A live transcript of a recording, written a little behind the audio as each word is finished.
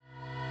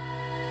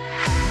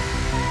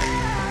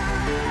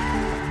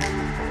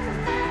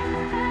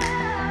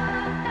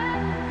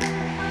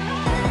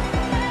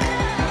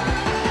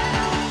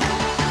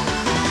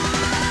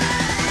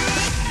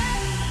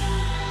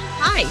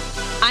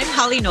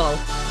Holly Knoll,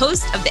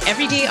 host of the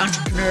Everyday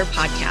Entrepreneur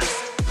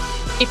podcast.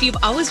 If you've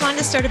always wanted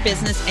to start a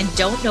business and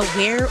don't know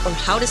where or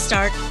how to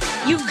start,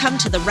 you've come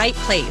to the right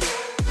place.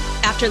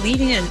 After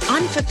leaving an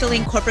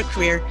unfulfilling corporate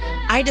career,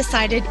 I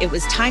decided it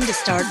was time to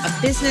start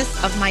a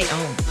business of my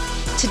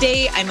own.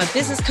 Today, I'm a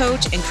business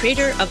coach and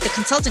creator of The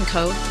Consultant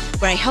Code,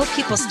 where I help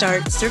people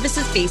start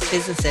services-based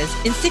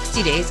businesses in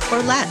 60 days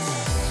or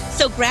less.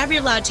 So grab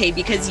your latte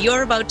because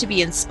you're about to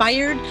be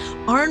inspired,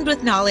 armed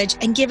with knowledge,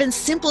 and given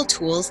simple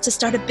tools to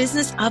start a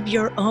business of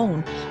your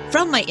own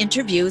from my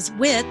interviews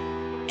with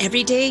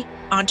everyday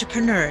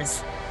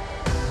entrepreneurs.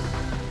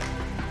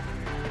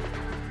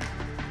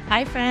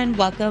 Hi, friend.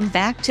 Welcome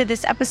back to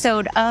this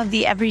episode of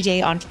the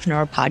Everyday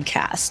Entrepreneur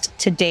podcast.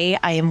 Today,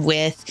 I am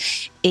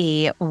with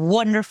a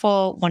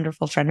wonderful,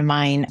 wonderful friend of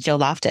mine, Jill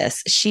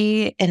Loftis.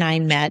 She and I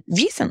met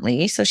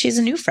recently, so she's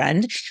a new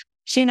friend.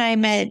 She and I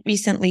met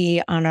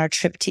recently on our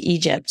trip to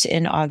Egypt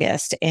in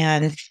August,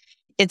 and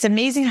it's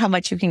amazing how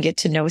much you can get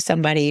to know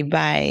somebody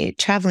by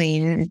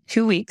traveling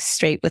 2 weeks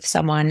straight with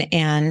someone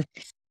and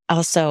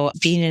also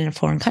being in a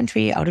foreign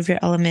country, out of your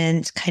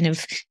element, kind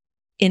of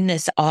in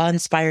this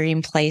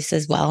awe-inspiring place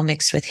as well,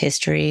 mixed with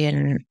history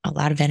and a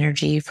lot of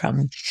energy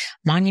from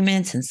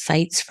monuments and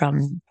sites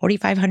from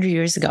 4,500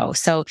 years ago.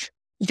 So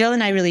Jill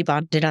and I really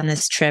bonded on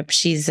this trip.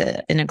 She's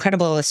an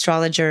incredible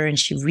astrologer and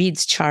she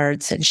reads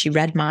charts, and she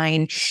read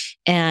mine.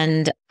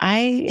 And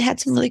I had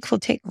some really cool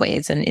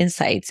takeaways and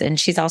insights. And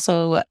she's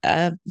also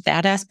a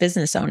badass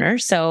business owner.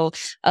 So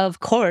of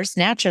course,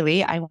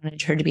 naturally, I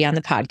wanted her to be on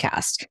the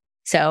podcast.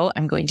 So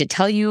I'm going to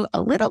tell you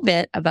a little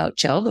bit about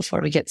Jill before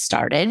we get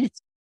started.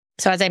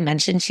 So as I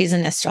mentioned, she's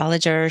an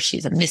astrologer,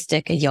 she's a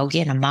mystic, a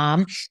yogi, and a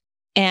mom.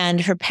 And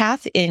her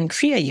path in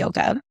Kriya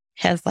Yoga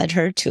has led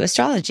her to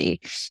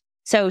astrology.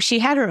 So she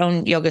had her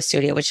own yoga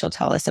studio, which she'll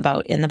tell us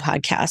about in the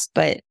podcast.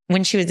 But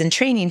when she was in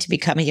training to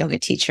become a yoga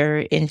teacher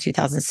in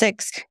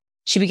 2006,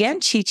 she began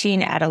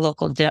teaching at a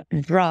local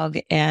drug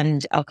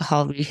and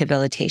alcohol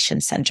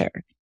rehabilitation center.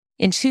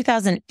 In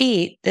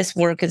 2008, this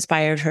work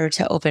inspired her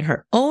to open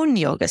her own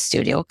yoga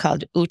studio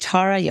called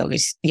Uttara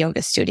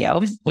Yoga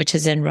Studio, which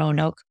is in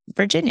Roanoke,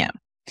 Virginia.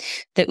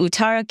 The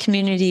Uttara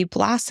community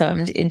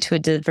blossomed into a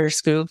diverse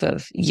group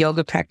of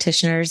yoga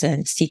practitioners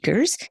and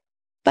seekers.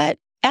 But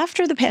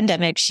after the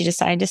pandemic, she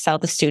decided to sell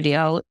the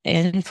studio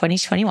in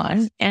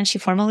 2021, and she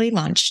formally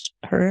launched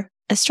her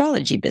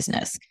astrology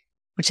business,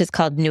 which is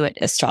called Nuit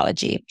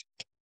Astrology.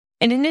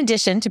 And in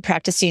addition to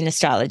practicing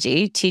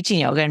astrology, teaching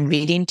yoga, and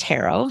reading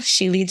tarot,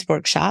 she leads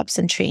workshops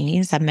and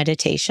trainings on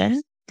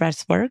meditation,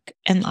 breathwork,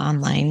 and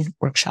online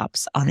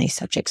workshops on these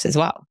subjects as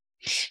well.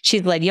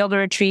 She's led yoga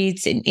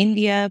retreats in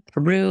India,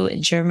 Peru,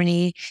 and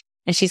Germany,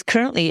 and she's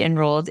currently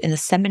enrolled in a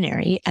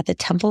seminary at the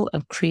Temple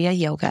of Kriya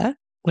Yoga,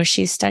 where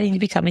she's studying to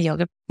become a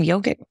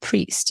yogic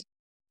priest.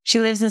 She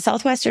lives in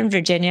southwestern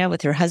Virginia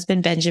with her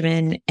husband,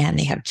 Benjamin, and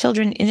they have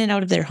children in and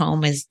out of their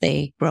home as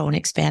they grow and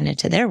expand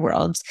into their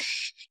worlds.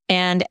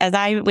 And as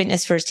I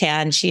witnessed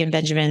firsthand, she and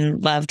Benjamin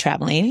love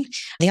traveling.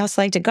 They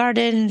also like to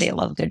garden. They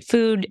love good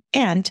food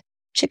and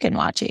chicken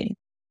watching.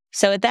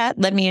 So with that,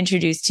 let me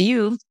introduce to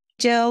you,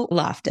 Jill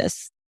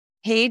Loftis.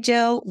 Hey,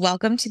 Jill,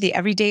 welcome to the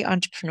Everyday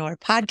Entrepreneur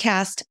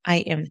podcast. I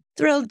am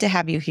thrilled to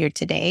have you here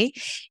today.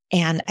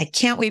 And I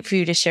can't wait for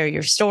you to share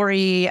your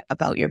story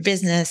about your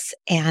business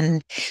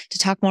and to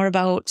talk more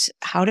about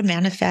how to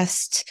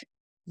manifest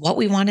what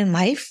we want in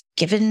life,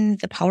 given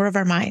the power of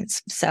our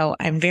minds. So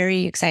I'm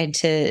very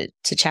excited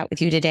to chat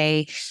with you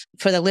today.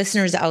 For the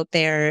listeners out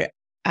there,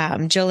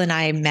 Jill and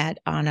I met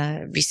on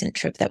a recent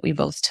trip that we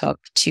both took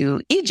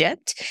to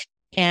Egypt,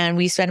 and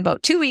we spent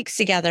about 2 weeks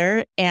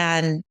together.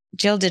 And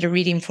Jill did a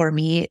reading for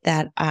me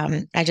that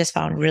I just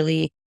found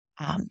really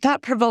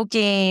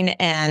thought-provoking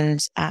and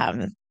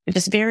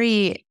just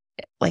very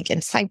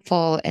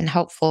insightful and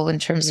helpful in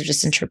terms of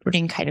just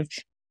interpreting kind of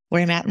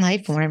where I'm at in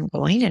life and where I'm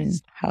going and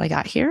how I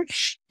got here.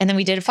 And then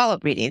we did a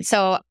follow-up reading.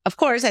 So of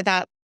course I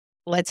thought,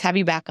 let's have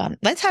you on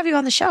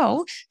the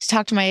show to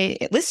talk to my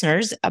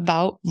listeners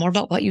more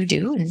about what you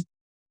do. And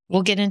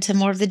we'll get into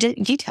more of the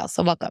details.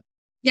 So welcome.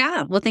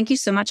 Yeah. Well, thank you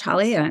so much,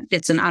 Holly.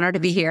 It's an honor to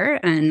be here,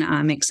 and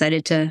I'm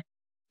excited to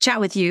chat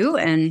with you.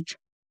 And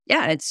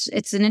yeah,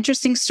 it's an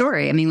interesting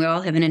story. I mean, we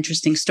all have an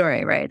interesting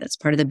story, right? That's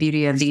part of the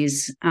beauty of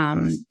these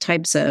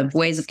types of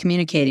ways of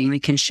communicating we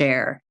can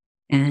share.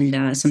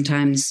 And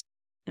sometimes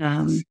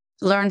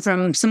learn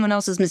from someone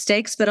else's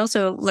mistakes, but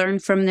also learn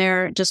from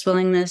their just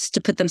willingness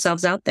to put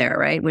themselves out there,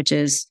 right? Which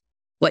is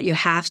what you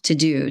have to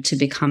do to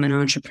become an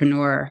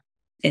entrepreneur.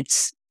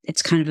 It's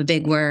kind of a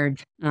big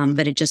word,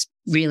 but it just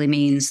really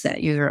means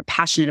that you're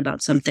passionate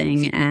about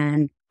something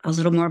and a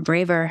little more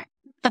braver.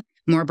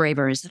 More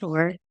braver, is that a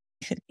word?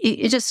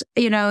 You just,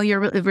 you're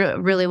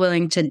really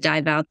willing to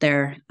dive out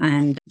there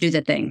and do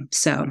the thing.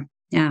 So,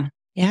 yeah.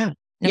 Yeah.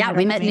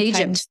 We met in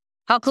Egypt.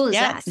 How cool is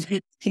that?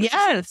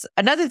 Yes.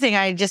 Another thing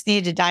I just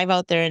needed to dive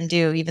out there and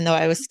do, even though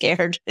I was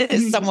scared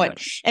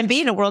somewhat. And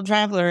being a world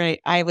traveler,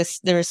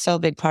 there was so a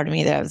big part of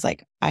me that I was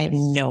like, I have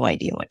no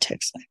idea what to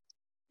expect.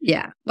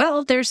 Yeah.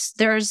 Well, there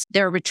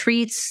are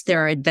retreats,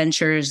 there are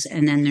adventures,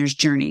 and then there's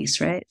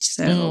journeys, right?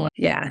 So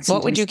yeah.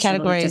 What would you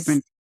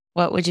categorize?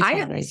 What would you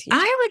categorize?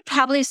 I would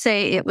probably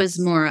say it was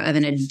more of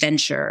an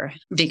adventure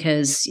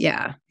because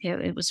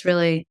it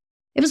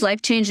was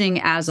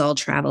life-changing, as all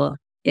travel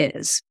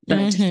is.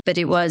 But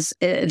it was,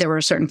 there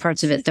were certain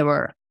parts of it that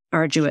were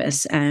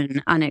arduous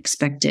and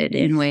unexpected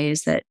in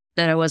ways that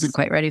I wasn't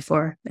quite ready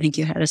for. I think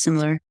you had a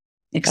similar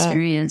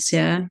experience.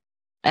 Yeah.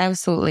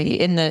 Absolutely.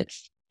 In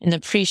the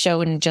pre-show,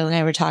 when Jill and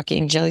I were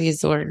talking, Jill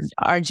used the word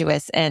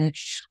arduous, and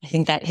I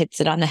think that hits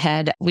it on the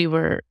head. We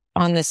were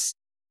on this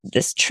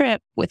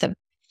trip with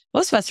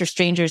most of us are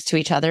strangers to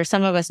each other.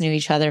 Some of us knew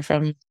each other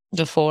from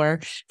before.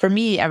 For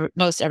me,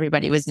 most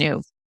everybody was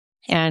new,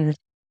 and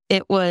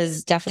it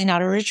was definitely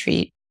not a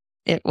retreat.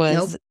 It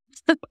was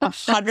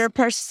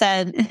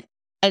 100%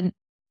 a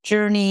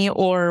journey,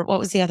 or what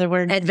was the other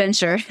word?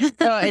 Adventure.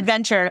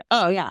 Adventure.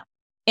 Oh yeah.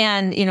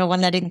 And,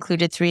 one that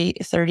included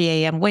 3:30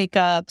 a.m. wake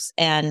ups,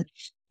 and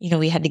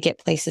we had to get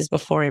places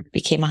before it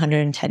became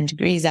 110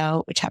 degrees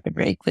out, which happened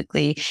very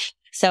quickly.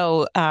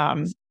 So,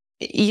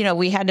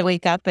 we had to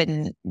wake up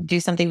and do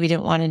something we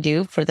didn't want to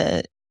do for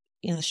the,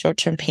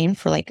 short-term pain,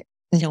 for like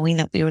knowing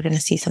that we were going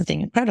to see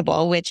something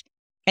incredible, which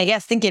I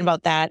guess thinking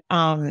about that,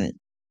 and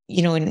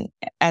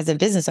as a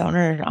business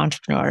owner,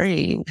 entrepreneur,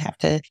 you have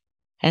to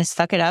kind of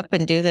suck it up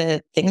and do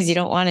the things you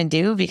don't want to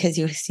do because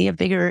you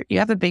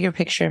have a bigger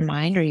picture in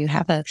mind, or you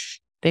have a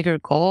bigger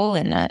goal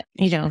and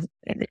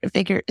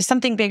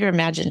something bigger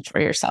imagined for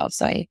yourself.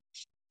 So I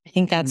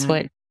think that's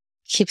what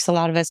keeps a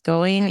lot of us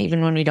going,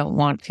 even when we don't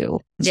want to.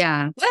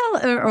 Yeah.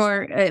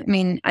 Well,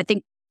 I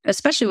think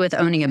especially with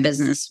owning a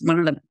business, one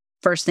of the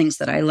first things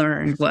that I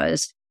learned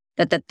was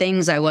that the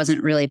things I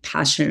wasn't really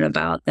passionate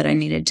about, that I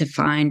needed to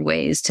find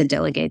ways to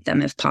delegate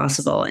them if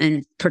possible,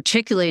 and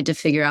particularly to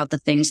figure out the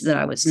things that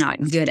I was not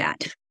good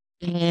at.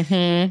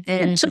 And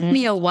it took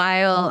me a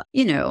while,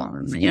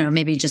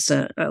 maybe just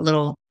a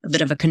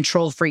bit of a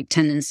control freak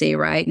tendency,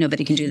 right?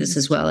 Nobody can do this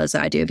as well as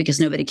I do because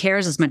nobody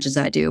cares as much as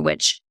I do,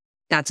 which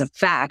that's a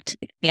fact.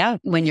 Yeah.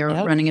 When you're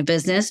running a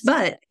business,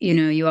 but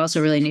you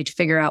also really need to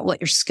figure out what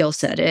your skill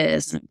set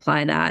is and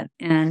apply that,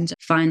 and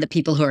find the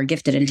people who are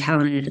gifted and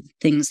talented at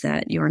things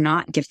that you're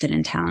not gifted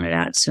and talented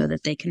at, so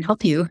that they can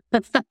help you.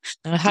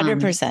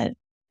 100%.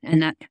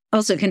 And that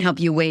also can help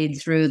you wade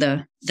through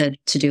the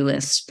to-do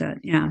list. But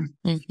yeah.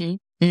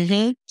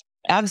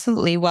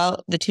 Absolutely.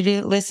 Well, the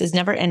to-do list is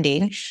never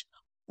ending.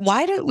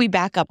 Why don't we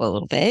back up a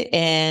little bit,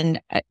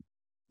 and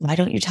why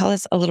don't you tell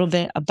us a little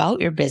bit about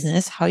your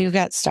business, how you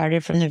got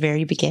started from the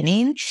very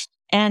beginning,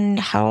 and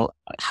how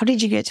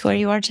did you get to where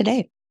you are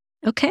today?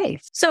 Okay.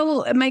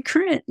 So my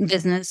current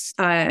business,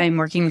 I'm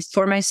working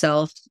for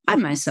myself, by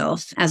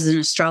myself, as an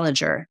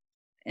astrologer,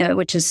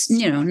 which is,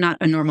 not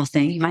a normal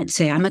thing. You might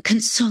say I'm a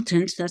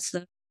consultant. That's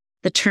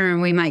the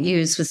term we might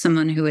use with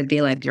someone who would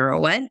be like, you're a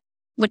what?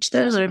 Which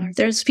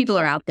there's people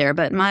are out there.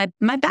 But my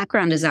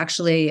background is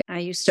actually, I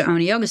used to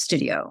own a yoga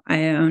studio.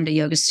 I owned a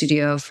yoga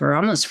studio for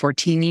almost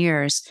 14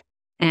 years.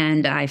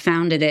 And I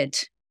founded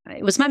it.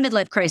 It was my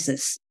midlife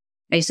crisis.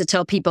 I used to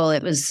tell people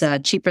it was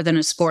cheaper than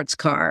a sports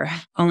car,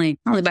 only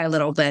by a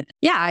little bit.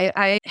 Yeah,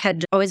 I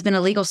had always been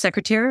a legal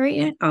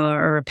secretary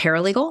or a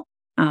paralegal.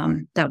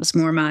 That was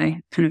more my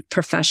kind of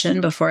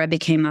profession before I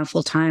became a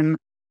full-time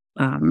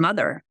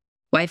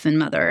wife and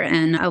mother.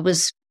 And I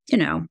was,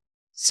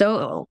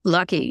 so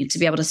lucky to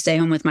be able to stay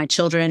home with my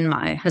children.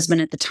 My husband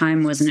at the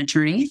time was an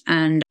attorney.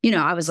 And,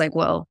 I was like,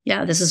 well,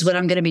 yeah, this is what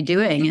I'm going to be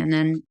doing. And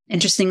then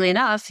interestingly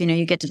enough,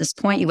 you get to this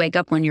point, you wake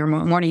up one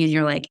morning and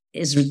you're like,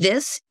 is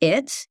this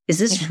it? Is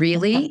this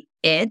really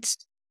it?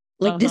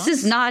 Like, this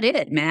is not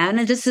it,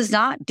 man. This is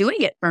not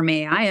doing it for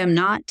me. I am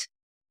not,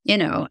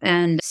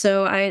 And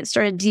so I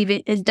started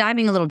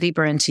diving a little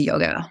deeper into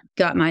yoga,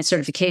 got my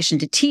certification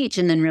to teach,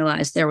 and then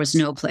realized there was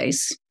no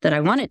place that I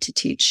wanted to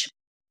teach.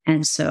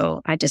 And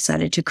so I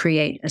decided to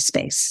create a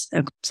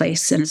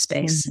place in a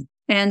space.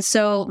 And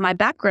so my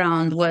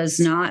background was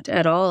not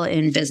at all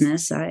in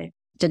business. I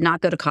did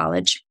not go to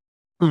college.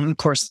 Of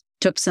course,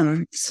 took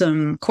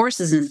some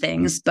courses and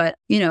things, but,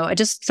 I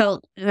just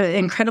felt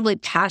incredibly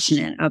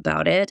passionate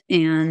about it.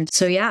 And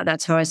so, yeah,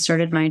 that's how I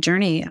started my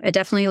journey. I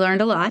definitely learned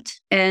a lot.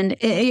 And,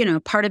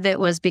 part of it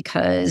was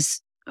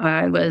because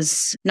I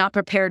was not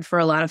prepared for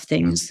a lot of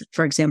things.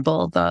 For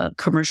example, the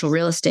commercial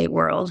real estate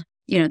world.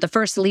 The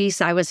first lease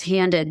I was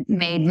handed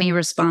made me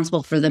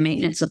responsible for the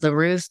maintenance of the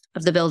roof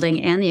of the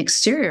building and the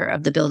exterior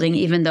of the building,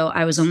 even though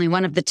I was only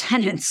one of the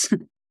tenants.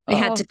 I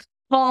had to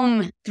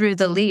comb through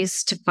the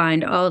lease to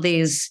find all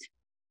these,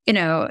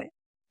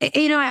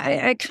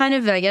 I kind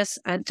of, I guess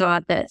I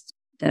thought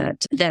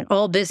that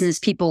all business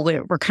people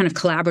were kind of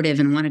collaborative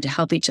and wanted to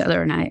help each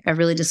other. And I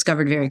really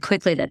discovered very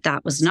quickly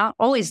that was not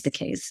always the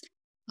case.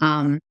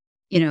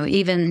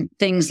 Even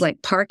things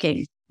like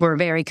parking were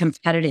very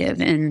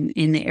competitive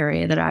in the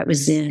area that I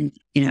was in,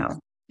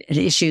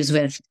 issues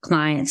with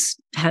clients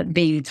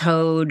being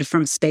towed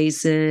from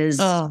spaces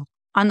on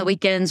the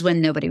weekends when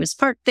nobody was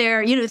parked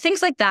there,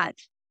 things like that.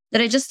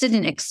 that I just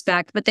didn't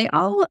expect. But they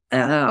all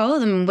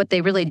of them, what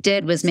they really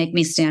did was make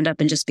me stand up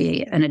and just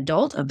be an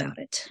adult about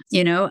it.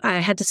 I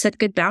had to set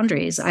good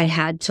boundaries. I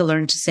had to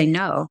learn to say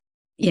no.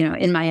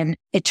 In my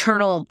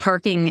eternal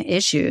parking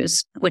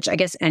issues, which I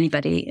guess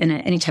anybody in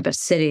any type of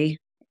city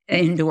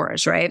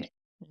endures, right?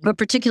 But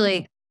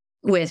particularly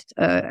with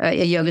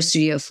a yoga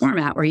studio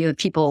format where you have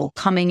people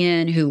coming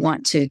in who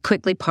want to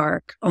quickly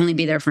park, only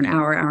be there for an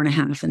hour, hour and a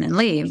half, and then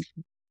leave.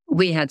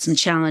 We had some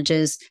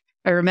challenges.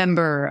 I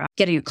remember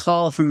getting a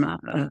call from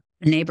a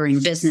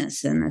neighboring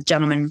business, and the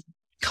gentleman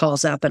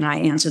calls up and I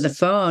answer the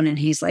phone and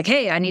he's like,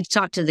 "Hey, I need to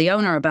talk to the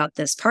owner about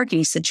this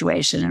parking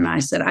situation." And I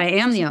said, "I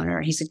am the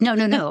owner." He said,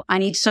 No, I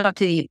need to talk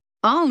to the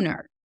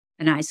owner."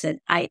 And I said,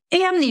 "I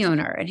am the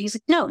owner." And he's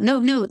like, No,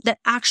 the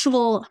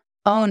actual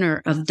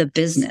owner of the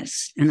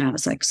business. And I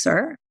was like,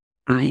 "Sir,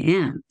 I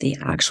am the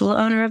actual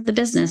owner of the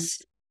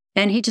business."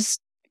 And he just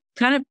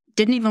kind of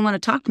didn't even want to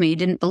talk to me. He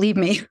didn't believe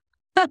me.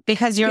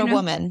 Because you're a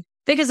woman.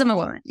 Because I'm a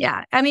woman.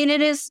 Yeah. I mean,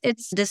 it's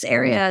this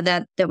area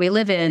that we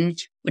live in,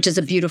 which is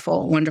a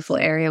beautiful, wonderful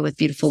area with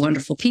beautiful,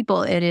 wonderful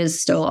people. It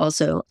is still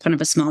also kind of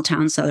a small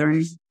town,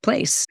 southern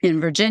place in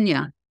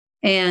Virginia.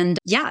 And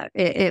yeah,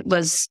 it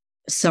was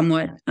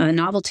somewhat a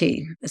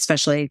novelty,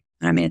 especially,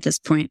 at this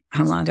point,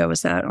 how long ago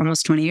was that?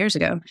 Almost 20 years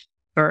ago,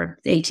 or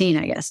 18,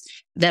 I guess,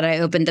 that I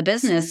opened the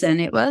business.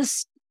 And it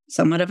was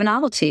somewhat of a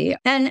novelty.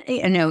 And,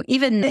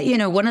 even,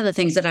 one of the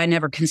things that I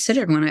never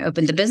considered when I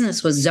opened the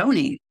business was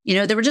zoning.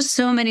 There were just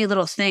so many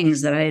little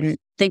things that I didn't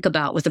think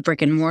about with a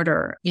brick and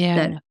mortar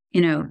that,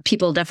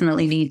 people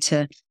definitely need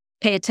to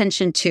pay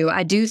attention to.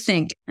 I do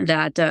think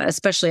that,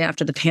 especially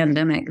after the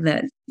pandemic,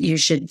 that you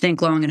should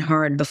think long and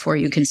hard before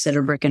you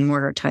consider brick and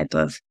mortar type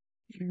of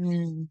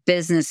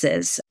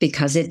businesses,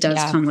 because it does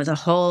come with a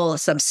whole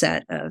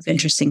subset of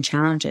interesting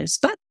challenges.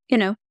 But,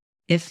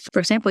 if, for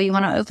example, you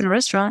want to open a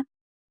restaurant,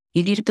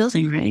 you need a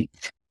building, right?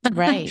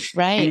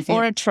 Right.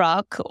 Or a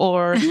truck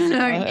or some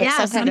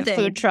kind of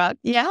food truck.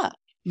 Yeah.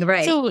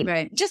 Right. So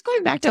just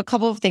going back to a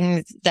couple of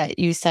things that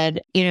you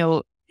said,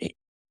 you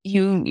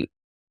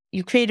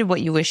created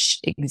what you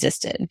wish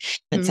existed.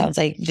 It sounds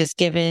like, just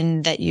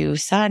given that you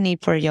saw a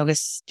need for a yoga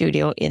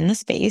studio in the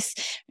space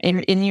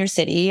in your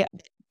city,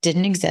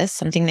 didn't exist,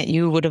 something that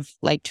you would have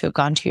liked to have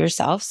gone to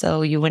yourself.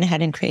 So you went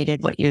ahead and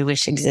created what you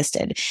wish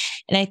existed.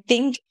 And I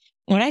think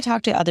when I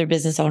talk to other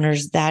business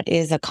owners, that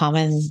is a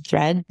common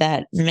thread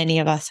that many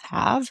of us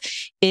have,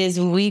 is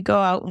we go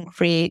out and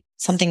create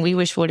something we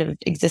wish would have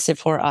existed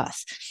for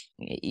us.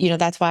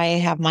 That's why I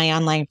have my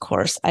online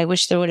course. I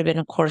wish there would have been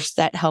a course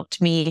that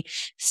helped me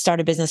start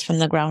a business from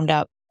the ground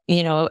up.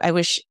 I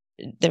wish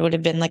there would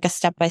have been like a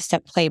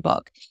step-by-step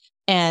playbook.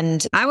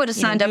 And I would have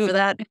signed up for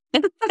that.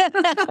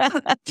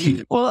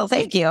 Well,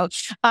 thank you.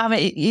 I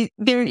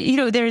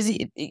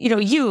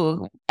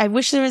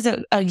wish there was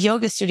a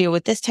yoga studio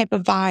with this type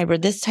of vibe or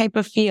this type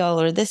of feel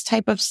or these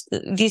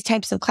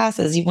types of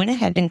classes. You went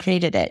ahead and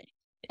created it.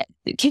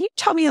 Can you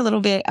tell me a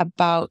little bit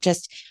about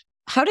just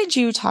how did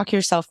you talk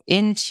yourself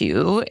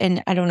into,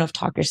 and I don't know if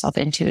talk yourself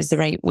into is the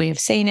right way of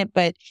saying it,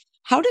 but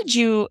how did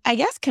you, I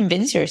guess,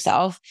 convince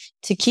yourself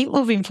to keep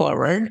moving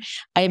forward?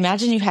 I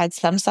imagine you had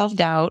some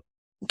self-doubt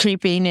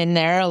creeping in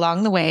there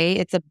along the way.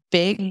 It's a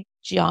big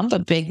jump, a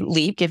big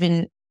leap,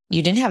 given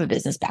you didn't have a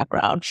business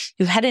background.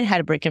 You hadn't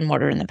had a brick and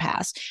mortar in the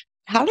past.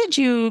 How did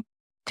you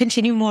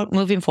continue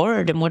moving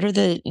forward? And what are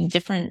the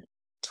different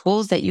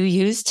tools that you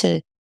use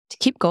to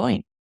keep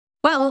going?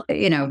 Well,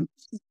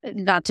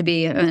 not to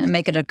be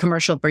make it a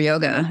commercial for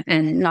yoga,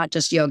 and not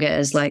just yoga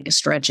as like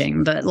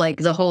stretching, but like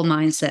the whole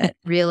mindset.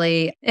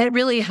 It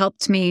really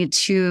helped me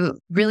to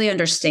really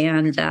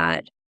understand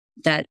that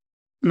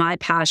my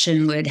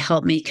passion would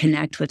help me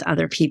connect with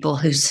other people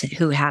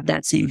who have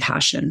that same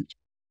passion,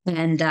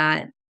 and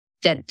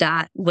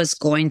that was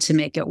going to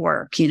make it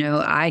work.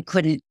 I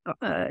couldn't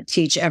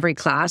teach every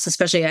class,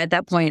 especially at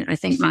that point. I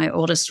think my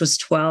oldest was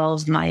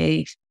 12,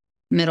 my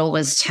middle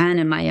was 10,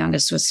 and my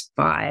youngest was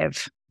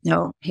 5.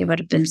 No, he would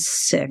have been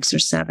 6 or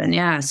 7.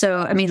 Yeah.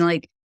 So,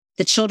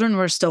 the children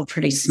were still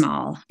pretty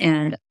small,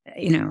 and,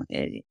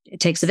 it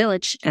takes a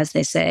village, as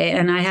they say.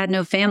 And I had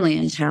no family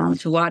in town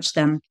to watch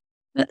them.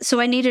 So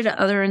I needed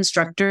other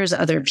instructors,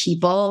 other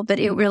people, but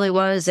it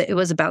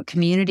was about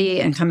community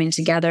and coming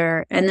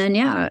together. And then,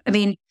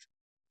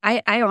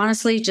 I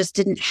honestly just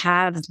didn't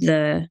have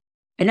I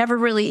never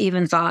really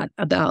even thought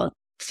about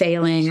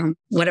failing,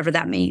 whatever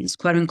that means,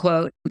 quote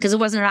unquote, because it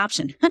wasn't an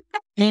option.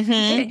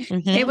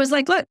 It was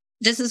like, look,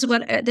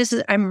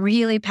 I'm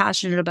really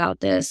passionate about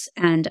this,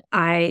 and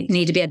I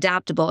need to be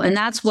adaptable. And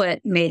that's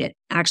what made it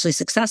actually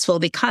successful,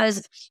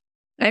 because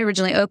I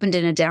originally opened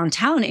in a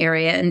downtown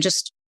area, and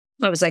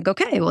I was like,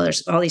 okay, well,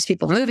 there's all these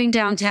people moving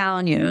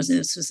downtown.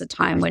 This was a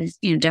time when,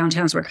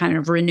 downtowns were kind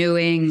of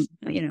renewing,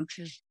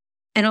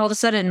 and all of a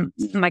sudden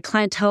my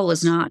clientele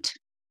was not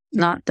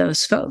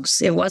those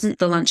folks. It wasn't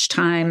the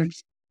lunchtime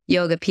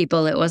yoga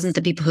people. It wasn't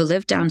the people who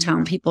lived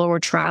downtown. People were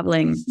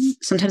traveling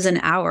sometimes an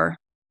hour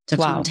to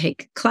come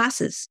take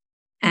classes.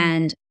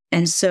 And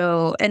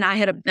I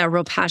had a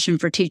real passion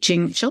for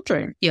teaching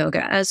children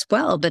yoga as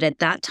well. But at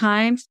that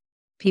time,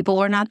 people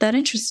were not that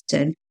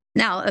interested.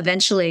 Now,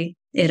 eventually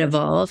it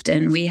evolved,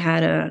 and we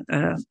had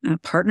a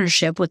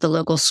partnership with the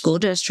local school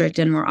district,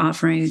 and we're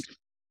offering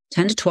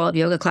 10 to 12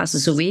 yoga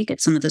classes a week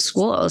at some of the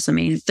schools. I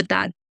mean, but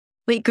that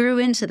we grew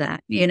into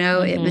that,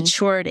 it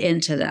matured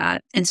into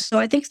that. And so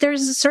I think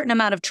there's a certain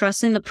amount of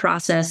trust in the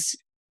process.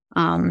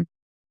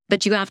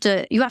 But you have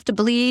to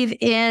believe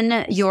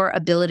in your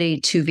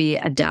ability to be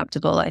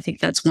adaptable. I think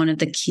that's one of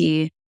the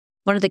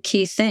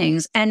key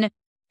things. And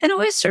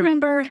always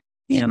remember,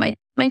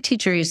 my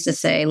teacher used to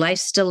say,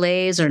 life's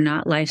delays are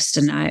not life's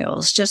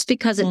denials. Just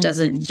because it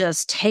doesn't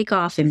just take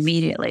off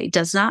immediately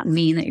does not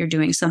mean that you're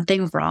doing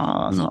something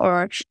wrong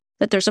or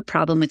that there's a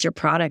problem with your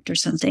product or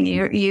something.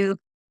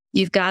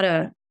 You've got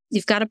to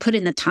put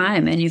in the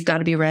time, and you've got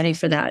to be ready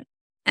for that,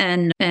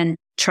 and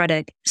try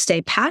to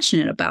stay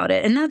passionate about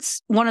it. And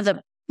that's one of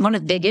the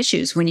big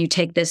issues when you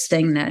take this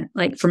thing that,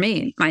 like for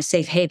me, my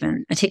safe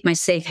haven, I take my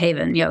safe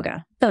haven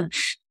yoga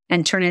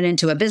and turn it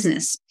into a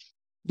business.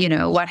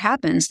 What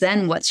happens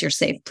then? What's your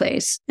safe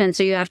place? And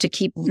so you have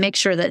to make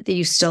sure that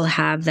you still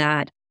have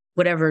that,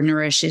 whatever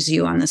nourishes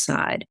you on the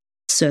side,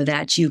 so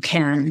that you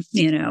can,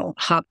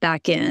 hop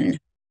back in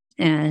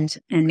and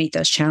meet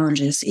those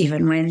challenges,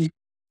 even when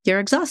you're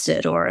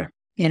exhausted, or,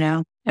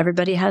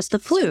 everybody has the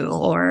flu,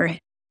 or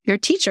your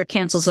teacher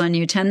cancels on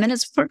you 10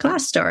 minutes before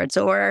class starts,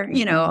 or,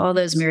 all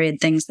those myriad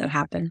things that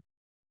happen.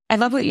 I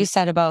love what you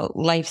said about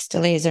life's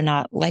delays are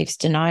not life's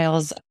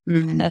denials.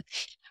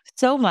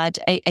 So much.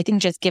 I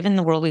think just given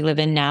the world we live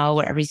in now,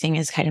 where everything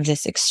is kind of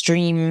this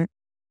extreme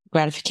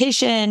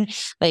gratification,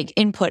 like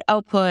input,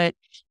 output,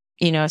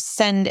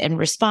 send and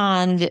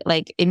respond,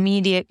 like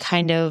immediate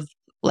kind of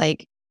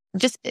like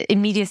just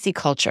immediacy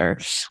culture.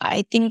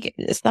 I think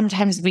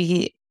sometimes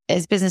we,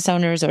 as business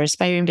owners or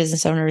aspiring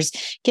business owners,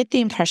 get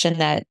the impression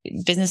that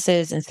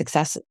businesses and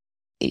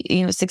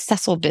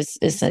successful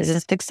businesses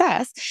and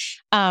success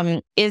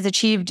is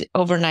achieved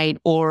overnight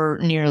or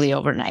nearly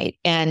overnight.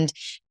 And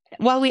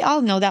while we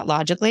all know that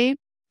logically,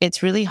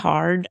 it's really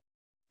hard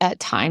at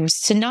times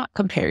to not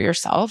compare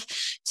yourself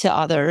to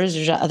others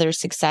or to other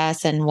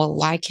success. And, well,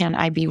 why can't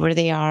I be where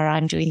they are?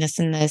 I'm doing this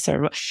and this,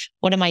 or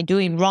what am I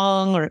doing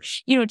wrong? Or,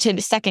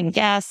 to second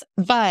guess.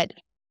 But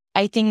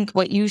I think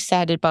what you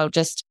said about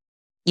just,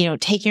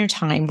 taking your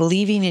time,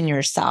 believing in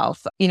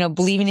yourself,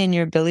 believing in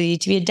your ability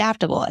to be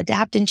adaptable,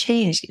 adapt and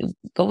change,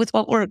 go with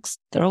what works,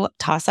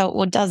 toss out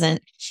what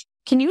doesn't.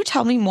 Can you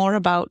tell me more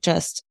about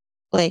just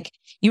like,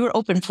 you were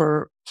open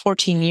for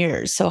 14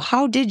 years. So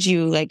how did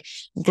you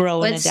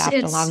grow and adapt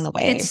along the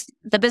way?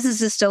 The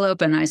business is still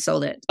open. I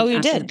sold it. Oh, you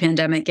after did? The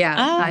pandemic. Yeah.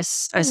 I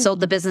sold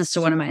the business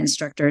to one of my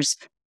instructors.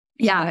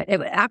 Yeah.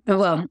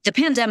 The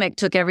pandemic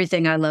took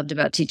everything I loved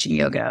about teaching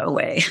yoga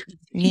away.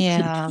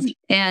 Yeah.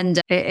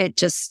 And it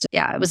just,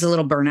 it was a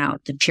little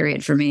burnout the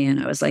period for me.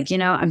 And I was like,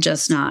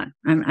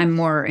 I'm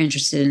more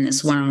interested in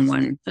this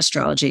one-on-one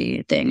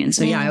astrology thing. And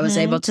so, I was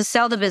able to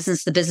sell the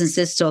business. The business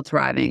is still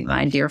thriving.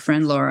 My dear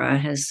friend Laura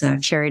has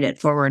carried it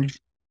forward.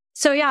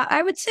 So,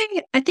 I would say,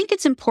 I think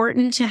it's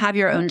important to have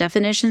your own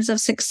definitions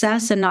of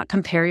success and not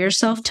compare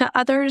yourself to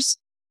others.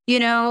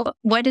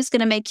 What is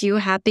going to make you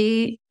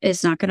happy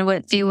is not going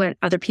to be what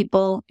other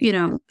people,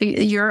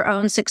 your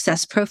own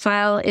success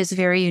profile is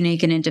very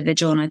unique and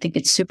individual. And I think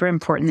it's super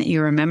important that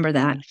you remember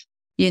that,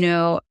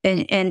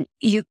 and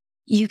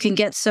you can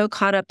get so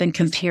caught up in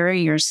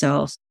comparing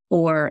yourself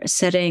or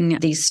setting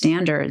these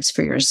standards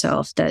for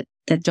yourself that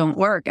don't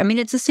work. I mean,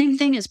 it's the same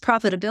thing as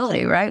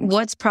profitability, right?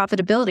 What's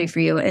profitability for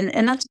you?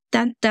 And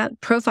that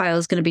profile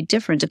is going to be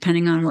different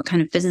depending on what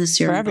kind of business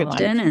you're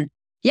involved in. And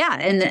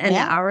the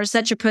hours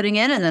that you're putting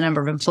in and the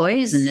number of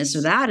employees and this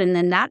or that. And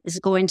then that is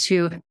going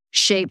to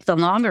shape the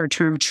longer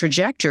term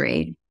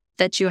trajectory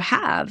that you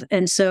have.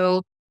 And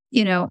so,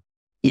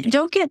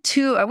 don't get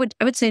too, I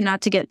would say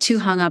not to get too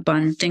hung up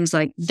on things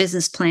like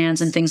business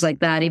plans and things like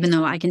that, even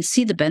though I can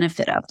see the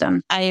benefit of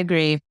them. I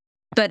agree.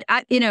 But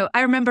I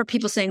remember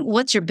people saying,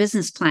 what's your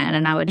business plan?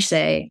 And I would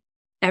say,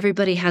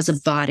 everybody has a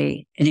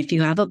body. And if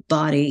you have a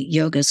body,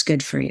 yoga's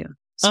good for you.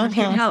 So I'm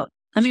here to help.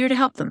 I'm here to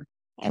help them.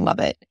 I love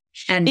it.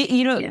 And,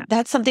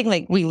 that's something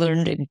like we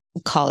learned in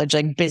college,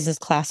 like business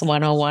class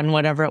 101,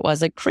 whatever it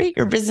was, like create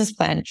your business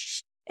plan.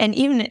 And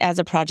even as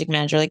a project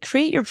manager, like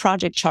create your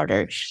project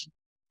charter.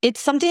 It's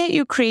something that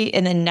you create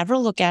and then never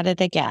look at it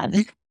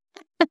again.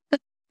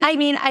 I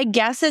mean, I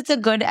guess it's a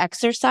good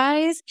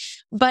exercise,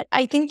 but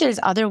I think there's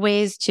other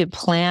ways to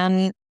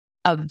plan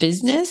a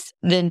business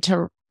than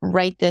to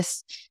write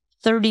this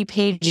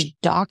 30-page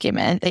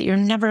document that you're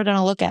never going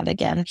to look at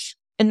again.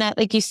 And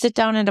that you sit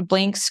down at a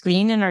blank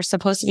screen and are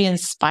supposed to be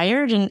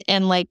inspired and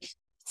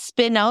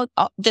spin out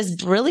this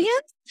brilliance.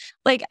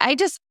 I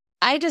just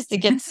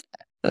think it's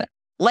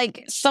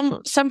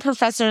some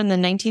professor in the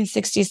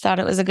 1960s thought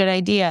it was a good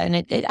idea.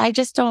 And I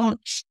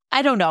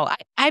don't know.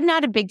 I'm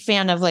not a big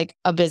fan of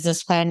a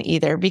business plan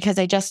either, because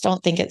I just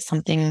don't think it's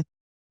something.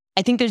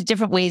 I think there's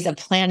different ways of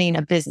planning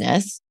a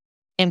business.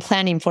 in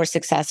planning for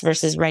success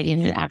versus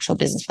writing an actual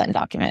business plan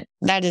document.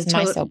 That is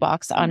my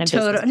soapbox on a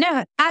business.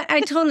 No,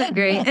 I totally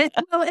agree.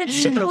 It's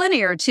super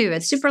linear too.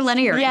 It's super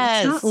linear.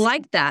 Yes. It's not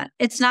like that.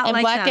 It's not and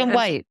like black that. and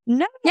white.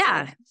 No.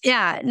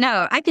 Yeah.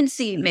 No, I can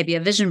see maybe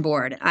a vision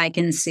board. I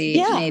can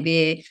see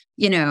maybe,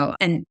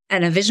 and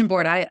a vision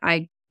board.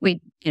 I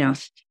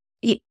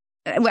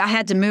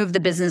had to move the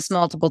business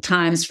multiple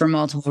times for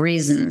multiple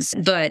reasons,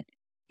 but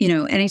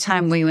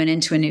anytime we went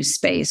into a new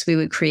space, we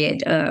would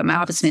create, my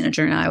office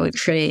manager and I would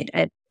create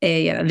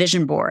a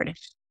vision board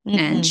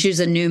and choose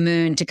a new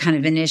moon to kind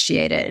of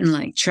initiate it and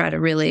like try to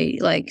really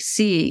like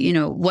see,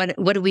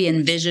 what do we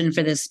envision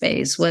for this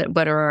space?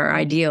 What are our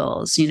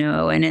ideals,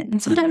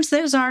 and sometimes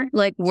those aren't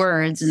like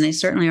words and they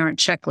certainly aren't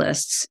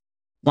checklists.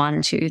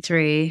 1, 2,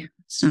 3.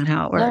 It's not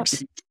how it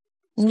works.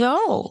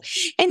 No.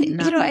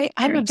 And,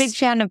 I'm a big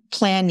fan of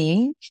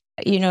planning.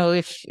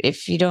 If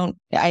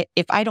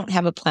I don't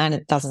have a plan,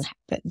 it doesn't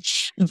happen.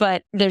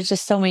 But there's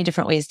just so many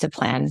different ways to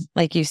plan,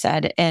 like you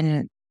said.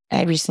 And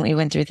I recently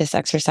went through this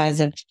exercise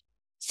of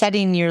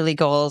setting yearly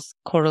goals,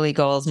 quarterly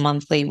goals,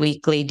 monthly,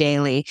 weekly,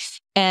 daily.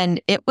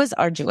 And it was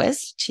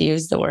arduous, to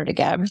use the word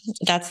again.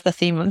 That's the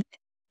theme of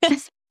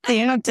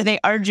today,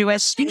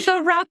 arduous.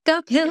 Go rock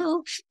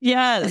uphill.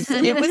 Yes,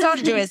 it was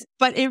arduous,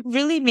 but it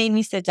really made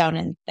me sit down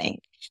and think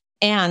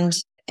and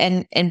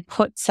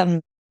put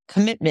some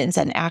commitments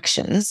and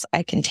actions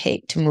I can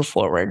take to move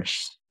forward.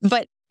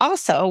 But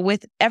also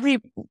with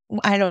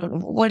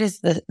what is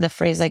the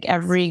phrase? Like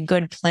every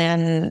good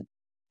plan,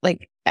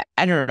 like,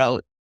 I don't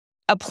know,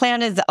 a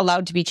plan is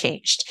allowed to be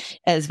changed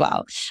as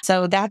well.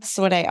 So that's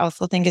what I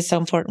also think is so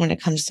important when it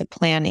comes to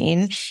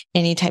planning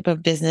any type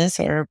of business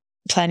or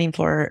planning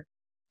for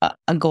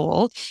a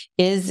goal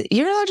is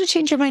you're allowed to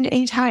change your mind at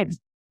any time.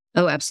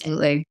 Oh,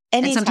 absolutely.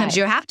 And sometimes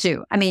you have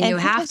to. I mean, you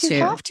have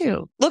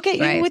to. Look at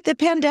you with the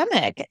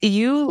pandemic.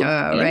 You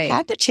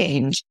had to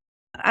change.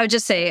 I would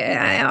just say,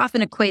 I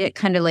often equate it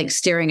kind of like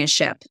steering a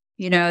ship.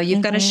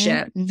 You've got a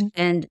ship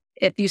and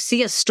if you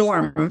see a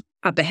storm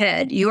up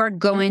ahead, you are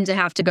going to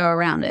have to go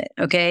around it.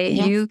 Okay.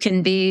 Yeah. You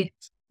can be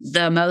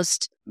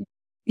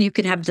you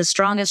can have the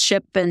strongest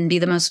ship and be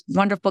the most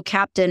wonderful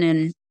captain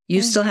and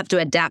you still have to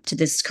adapt to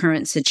this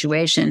current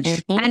situation.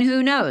 And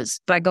who knows,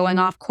 by going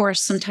off course,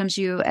 sometimes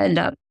you end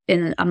up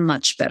in a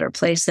much better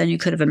place than you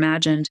could have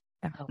imagined.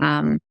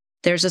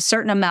 There's a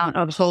certain amount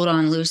of hold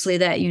on loosely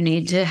that you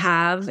need to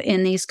have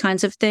in these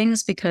kinds of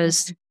things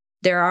because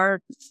there are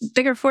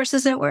bigger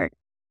forces at work.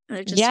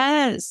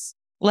 Yes.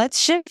 Let's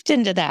shift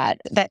into that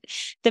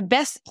the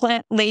best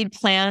laid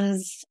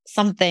plans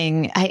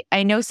something.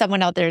 I know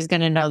someone out there is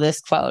going to know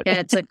this quote. Yeah,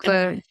 it's a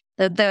quote.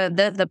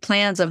 The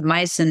plans of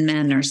mice and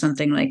men or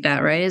something like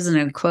that, right? Isn't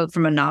it a quote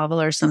from a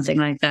novel or something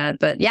like that?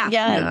 But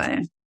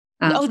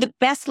the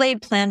best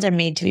laid plans are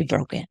made to be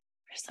broken.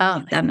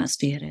 Oh, that must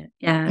be it.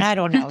 Yeah. I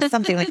don't know.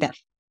 Something like that.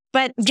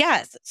 But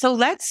yes, so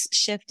let's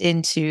shift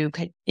into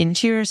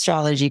your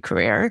astrology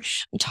career.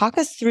 Talk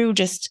us through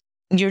just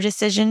your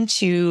decision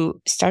to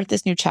start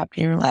this new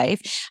chapter in your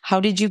life. How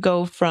did you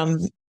go from,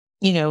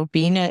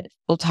 being a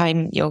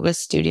full-time yoga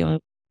studio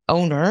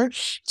owner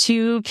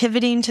to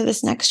pivoting to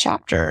this next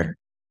chapter?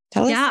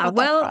 Tell us about that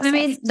process. I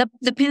mean,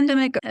 the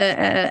pandemic,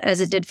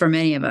 as it did for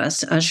many of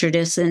us, ushered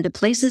us into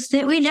places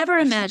that we never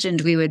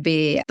imagined we would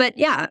be. But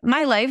yeah,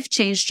 my life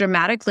changed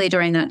dramatically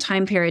during that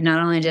time period. Not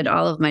only did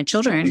all of my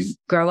children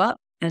grow up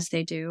as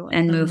they do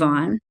and move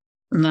on,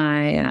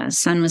 my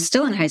son was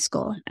still in high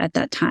school at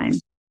that time.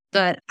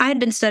 But I had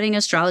been studying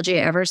astrology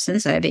ever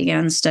since I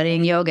began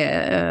studying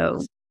yoga.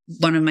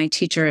 One of my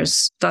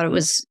teachers thought it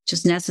was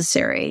just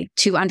necessary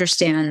to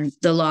understand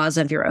the laws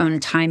of your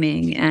own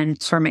timing and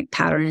karmic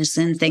patterns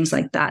and things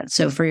like that.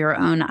 So for your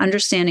own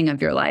understanding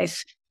of your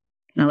life,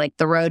 like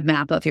the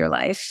roadmap of your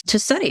life to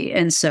study.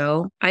 And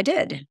so I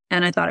did.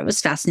 And I thought it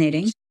was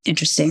fascinating,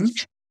 interesting.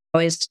 I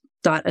always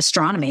thought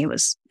astronomy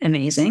was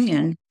amazing.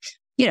 And,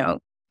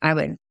 I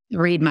would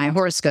read my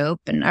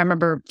horoscope. And I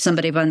remember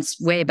somebody once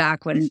way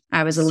back when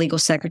I was a legal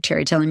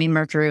secretary telling me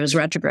Mercury was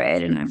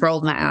retrograde and I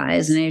rolled my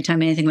eyes. And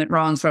anytime anything went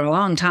wrong for a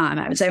long time,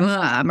 I would say,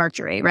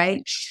 Mercury,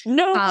 right?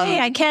 No way.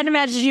 I can't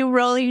imagine you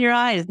rolling your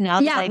eyes now.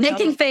 Yeah,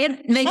 making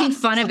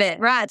fun of it.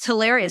 Right. It's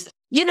hilarious.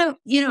 A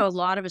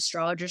lot of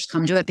astrologers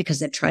come to it because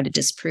they've tried to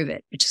disprove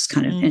it, which is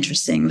kind of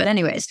interesting. But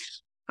anyways,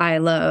 I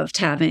loved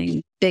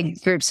having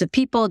big groups of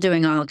people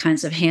doing all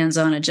kinds of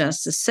hands-on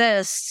adjust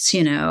assists.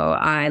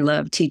 I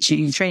love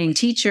training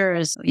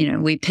teachers.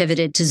 We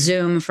pivoted to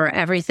Zoom for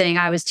everything.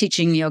 I was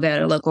teaching yoga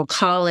at a local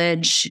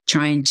college,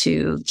 trying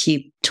to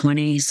keep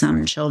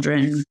 20-some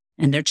children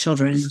and their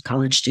children,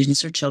 college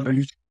students or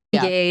children,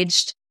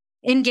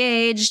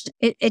 engaged.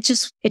 It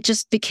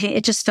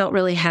just felt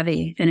really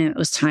heavy and it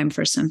was time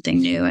for something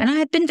new. And I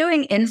had been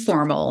doing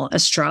informal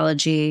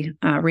astrology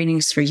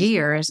readings for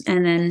years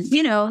and then,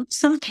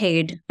 some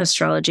paid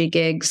astrology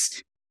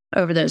gigs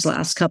over those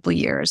last couple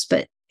years.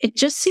 But it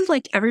just seemed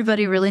like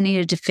everybody really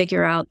needed to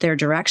figure out their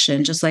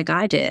direction, just like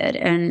I did.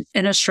 And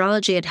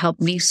astrology had helped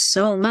me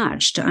so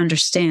much to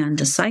understand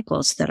the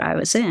cycles that I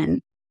was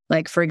in.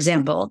 Like, for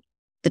example,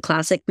 the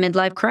classic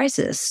midlife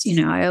crisis.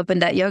 I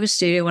opened that yoga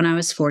studio when I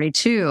was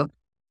 42.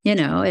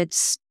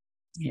 It's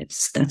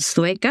that's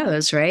the way it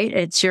goes, right?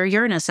 It's your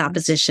Uranus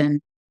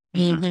opposition.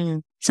 Mm-hmm.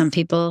 Some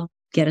people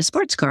get a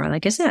sports car.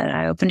 Like I said,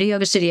 I opened a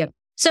yoga studio.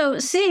 So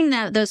seeing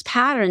those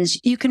patterns,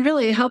 you can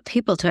really help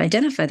people to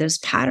identify those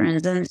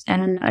patterns.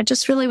 And I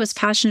just really was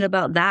passionate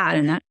about that.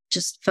 And that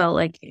just felt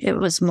like it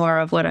was more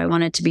of what I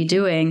wanted to be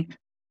doing.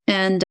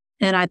 And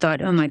I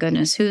thought, oh my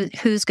goodness,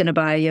 who's going to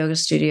buy a yoga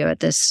studio at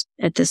this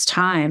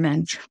time?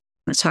 And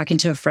I was talking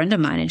to a friend of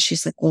mine, and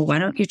she's like, well, why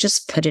don't you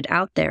just put it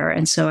out there?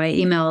 And so I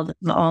emailed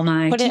all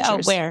my Put teachers. it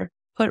out where?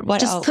 Put what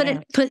just out put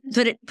where?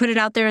 Put it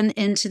out there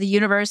into the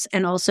universe.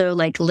 And also,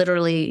 like,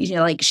 literally,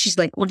 like, she's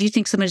like, well, do you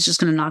think somebody's just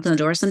going to knock on the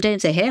door someday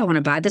and say, hey, I want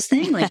to buy this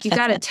thing? Like, you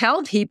got to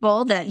tell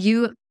people that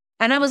you.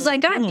 And I was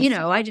like,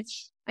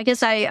 I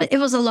guess it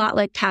was a lot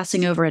like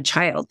passing over a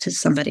child to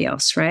somebody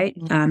else, right?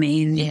 I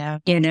mean, Yeah.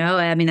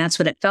 That's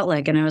what it felt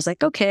like. And I was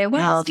like, okay,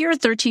 well, if you're a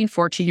 13,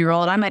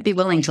 14-year-old, I might be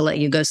willing to let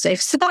you go save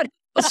somebody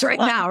else right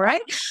now,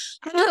 right?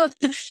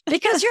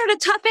 Because you're at a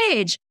tough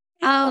age.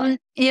 And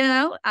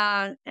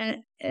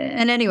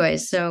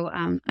anyways, so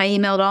I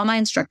emailed all my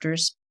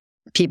instructors,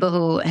 people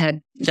who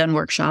had done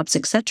workshops,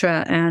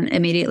 etc., and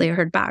immediately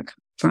heard back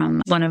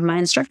from one of my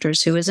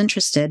instructors who was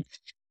interested.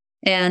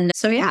 And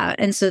so,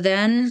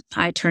 then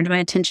I turned my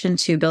attention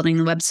to building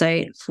the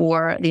website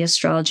for the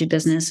astrology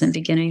business and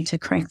beginning to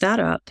crank that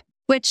up,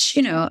 which,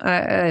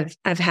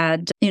 I've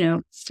had,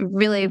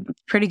 really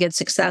pretty good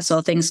success,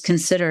 all things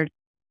considered.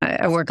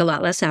 I work a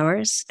lot less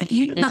hours,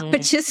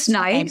 which is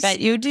nice. I bet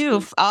you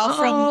do. All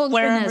from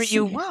wherever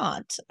you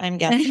want, I'm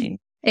guessing.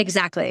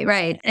 Exactly.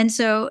 Right. And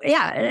so,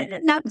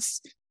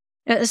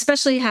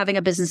 especially having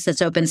a business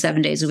that's open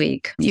 7 days a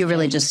week, you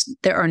really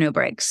there are no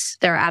breaks.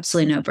 There are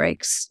absolutely no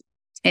breaks.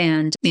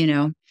 And,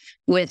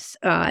 with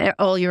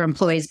all your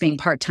employees being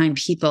part-time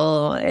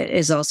people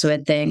is also a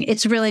thing.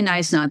 It's really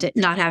nice not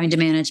having to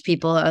manage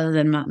people other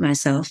than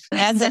myself.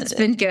 That's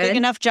been good. Big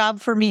enough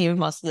job for me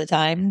most of the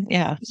time.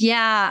 Yeah.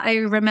 Yeah. I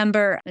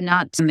remember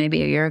not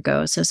maybe a year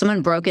ago. So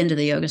someone broke into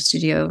the yoga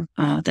studio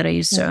that I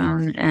used to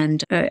own.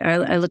 And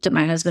I looked at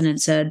my husband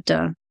and said,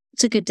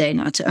 it's a good day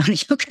not to own a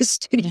yoga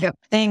studio.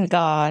 Thank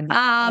God.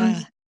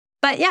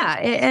 But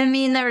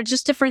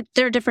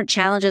there are different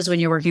challenges when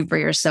you're working for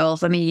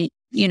yourself. I mean,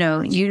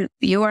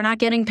 you are not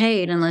getting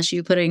paid unless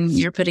you're putting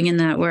in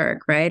that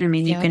work, right? I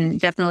mean, you can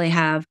definitely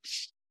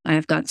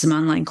I've got some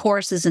online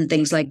courses and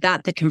things like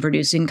that can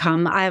produce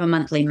income. I have a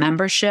monthly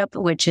membership,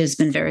 which has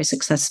been very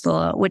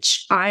successful,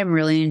 which I'm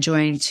really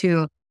enjoying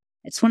too.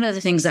 It's one of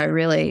the things I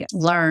really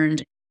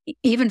learned,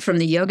 even from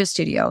the yoga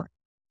studio.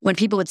 When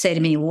people would say to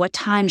me, what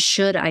time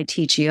should I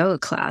teach a yoga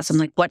class? I'm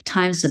like, what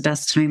time's the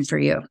best time for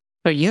you?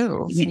 For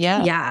you.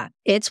 Yeah. Yeah.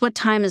 It's what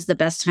time is the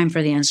best time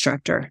for the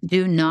instructor.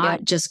 Do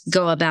not just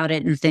go about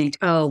it and think,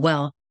 oh,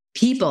 well,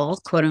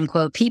 people, quote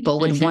unquote, people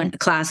would want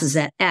classes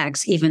at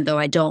X, even though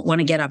I don't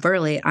want to get up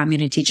early. I'm going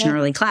to teach an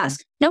early class.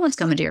 No one's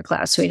coming to your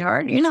class,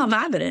 sweetheart. You're not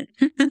vibing it.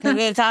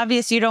 It's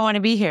obvious you don't want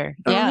to be here.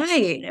 Yeah.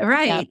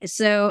 Right.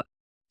 Yeah.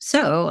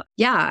 So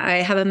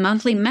I have a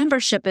monthly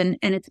membership and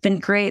it's been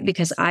great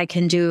because I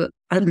can do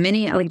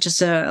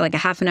a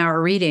half an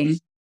hour reading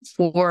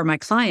for my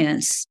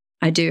clients.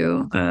 I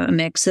do a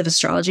mix of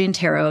astrology and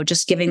tarot,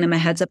 just giving them a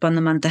heads up on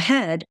the month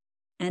ahead.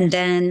 And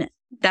then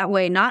that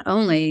way, not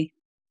only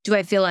do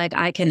I feel like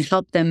I can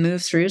help them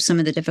move through some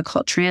of the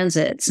difficult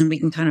transits and we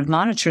can kind of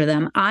monitor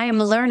them, I am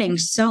learning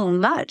so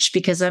much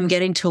because I'm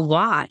getting to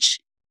watch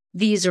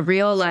these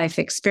real life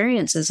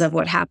experiences of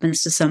what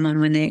happens to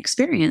someone when they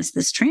experience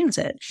this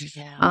transit.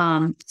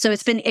 Yeah. So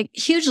it's been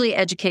hugely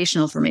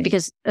educational for me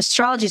because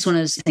astrology is one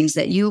of those things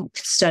that you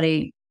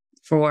study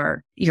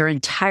for your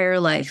entire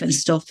life and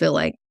still feel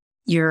like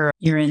you're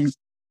in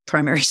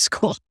primary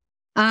school.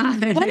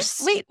 Lots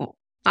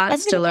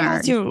to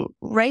learn. You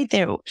right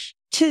there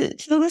to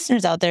the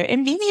listeners out there,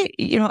 and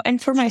maybe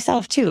and for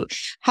myself too.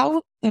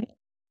 How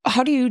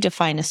do you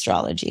define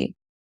astrology?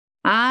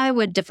 I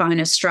would define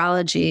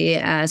astrology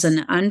as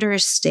an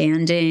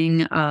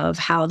understanding of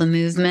how the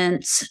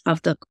movements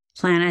of the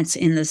planets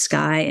in the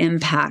sky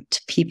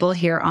impact people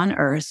here on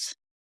Earth.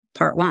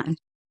 Part one.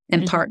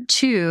 And part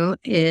two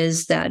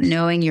is that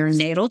knowing your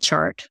natal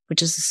chart,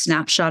 which is a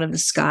snapshot of the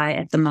sky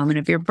at the moment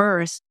of your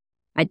birth,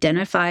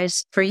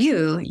 identifies for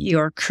you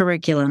your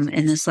curriculum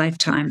in this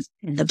lifetime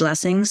and the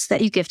blessings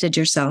that you gifted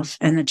yourself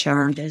and the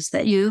challenges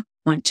that you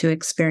want to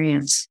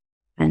experience.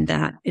 And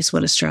that is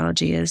what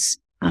astrology is,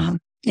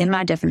 in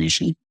my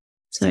definition.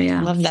 So, yeah.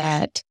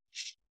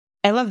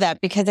 I love that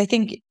because I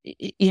think,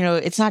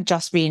 it's not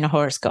just reading a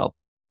horoscope,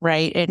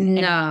 right?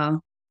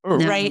 No.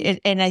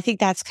 Right. And I think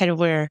that's kind of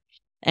where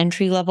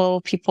entry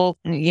level people,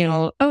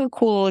 oh,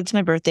 cool, it's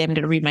my birthday, I'm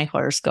going to read my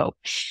horoscope.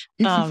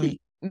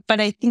 But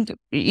I think,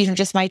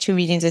 just my 2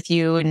 readings with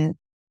you, and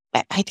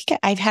I think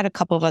I've had a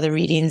couple of other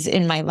readings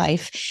in my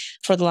life.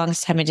 For the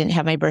longest time, I didn't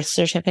have my birth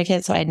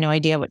certificate, so I had no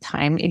idea what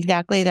time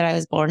exactly that I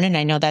was born. And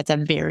I know that's a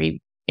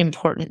very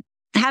important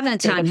having a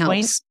time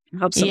helps.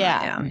 Helps a lot,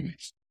 yeah.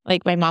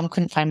 like my mom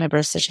couldn't find my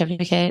birth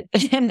certificate.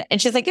 And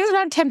she's like, it was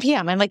around 10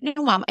 p.m. I'm like, no,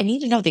 Mom, I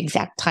need to know the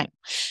exact time.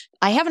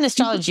 I have an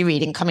astrology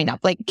reading coming up.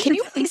 Like, can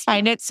you please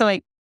find it? So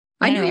like,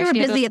 I knew you were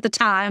busy at the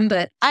time,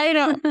 but I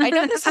know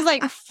this is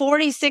like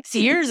 46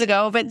 years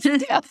ago, but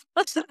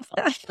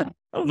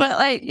but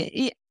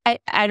like,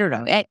 I don't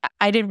know.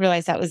 I didn't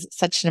realize that was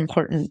such an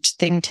important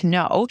thing to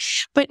know,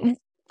 but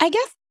I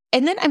guess,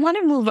 and then I want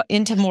to move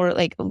into more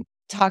like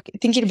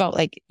thinking about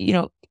like,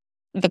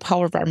 the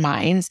power of our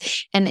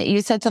minds. And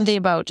you said something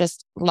about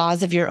just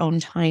laws of your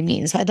own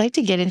timing. So I'd like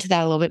to get into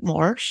that a little bit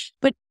more,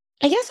 but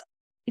I guess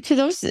to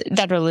those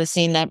that are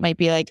listening, that might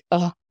be like,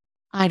 oh,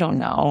 I don't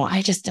know.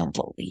 I just don't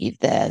believe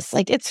this.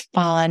 Like, it's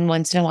fun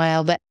once in a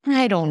while, but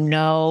I don't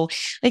know.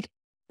 Like,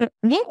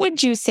 what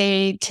would you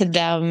say to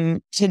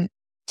them, to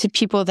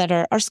people that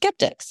are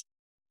skeptics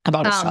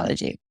about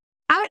astrology?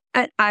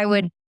 I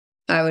would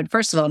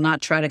first of all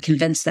not try to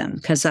convince them,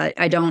 because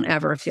I don't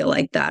ever feel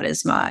like that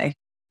is my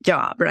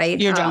job, right?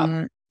 Your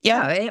job.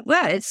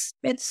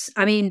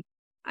 I mean,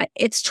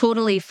 it's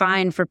totally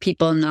fine for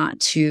people not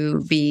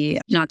to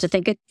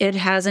think it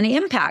has any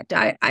impact.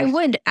 I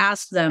would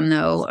ask them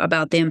though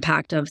about the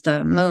impact of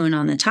the moon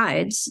on the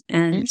tides.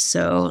 And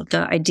so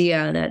the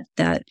idea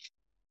that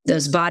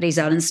those bodies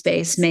out in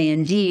space may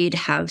indeed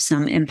have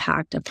some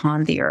impact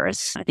upon the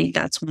earth. I think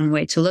that's one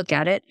way to look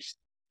at it.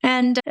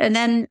 And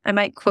then I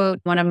might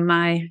quote one of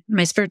my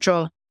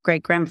spiritual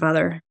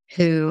great-grandfather,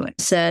 who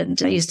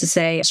used to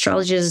say,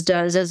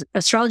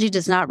 astrology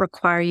does not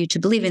require you to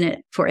believe in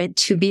it for it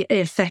to be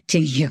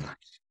affecting you.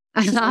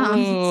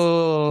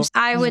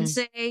 I would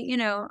say,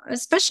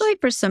 especially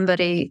for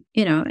somebody,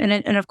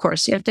 and of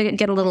course you have to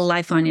get a little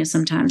life on you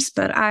sometimes,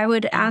 but I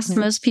would ask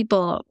most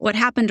people what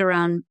happened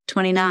around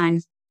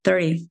 29,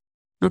 30.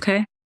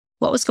 Okay.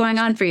 What was going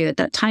on for you at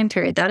that time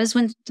period? That is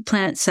when the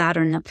planet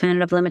Saturn, the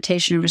planet of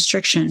limitation and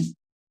restriction,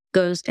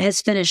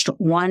 has finished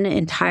one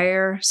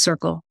entire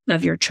circle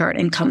of your chart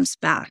and comes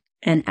back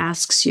and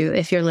asks you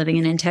if you're living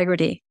in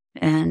integrity.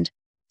 And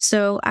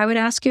so I would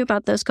ask you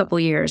about those couple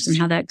years and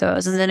how that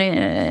goes. And then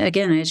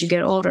again, as you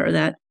get older,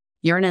 that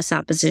Uranus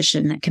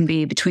opposition that can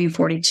be between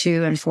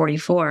 42 and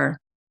 44.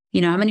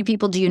 How many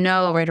people do you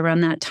know right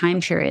around that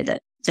time period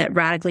that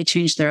radically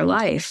changed their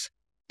life?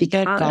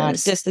 Because good God,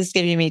 this is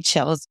giving me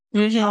chills.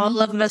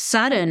 All of a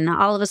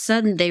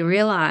sudden, they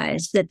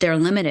realize that they're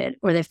limited,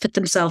 or they've put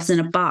themselves in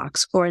a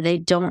box, or they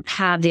don't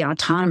have the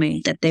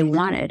autonomy that they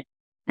wanted.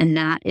 And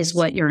that is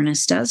what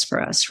Uranus does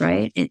for us,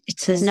 right? It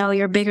says, no,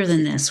 you're bigger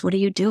than this. What are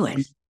you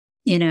doing?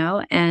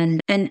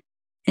 And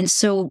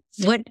so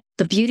what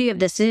the beauty of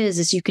this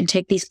is you can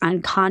take these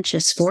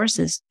unconscious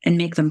forces and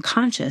make them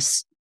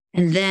conscious.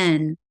 And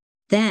then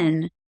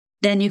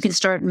you can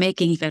start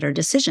making better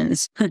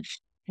decisions.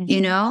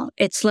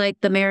 It's like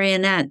the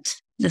marionette,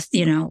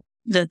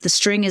 the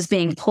string is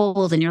being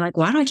pulled and you're like,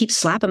 why do I keep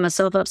slapping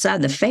myself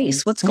upside the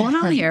face? What's going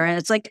on here? And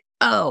it's like,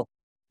 oh,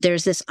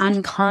 there's this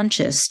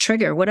unconscious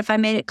trigger. What if I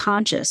made it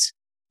conscious?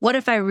 What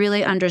if I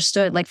really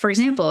understood? Like, for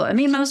example,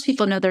 most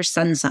people know their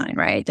sun sign,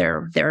 right?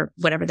 Their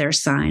whatever their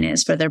sign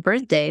is for their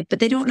birthday, but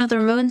they don't know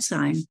their moon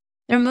sign.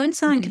 Their moon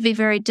sign could be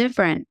very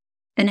different.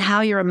 And how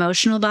your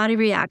emotional body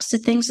reacts to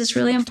things is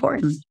really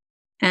important.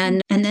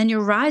 And then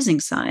your rising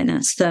sign,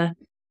 that's the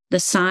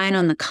sign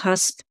on the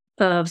cusp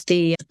of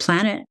the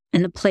planet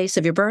and the place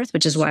of your birth,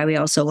 which is why we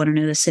also want to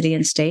know the city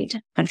and state,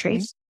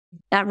 country.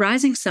 That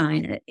rising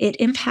sign, it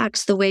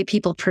impacts the way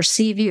people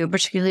perceive you,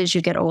 particularly as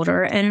you get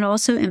older, and it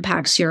also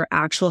impacts your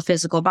actual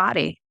physical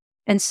body.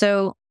 And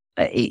so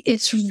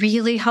it's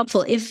really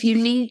helpful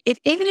even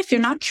if you're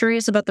not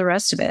curious about the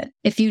rest of it,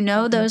 if you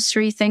know those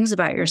three things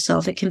about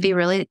yourself, it can be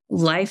really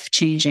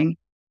life-changing,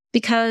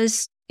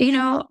 because,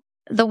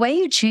 the way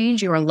you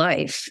change your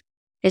life,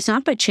 it's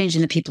not by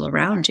changing the people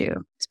around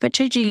you. It's by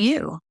changing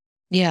you.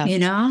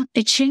 Yeah.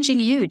 It's changing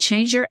you.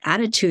 Change your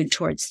attitude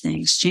towards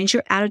things. Change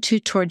your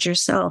attitude towards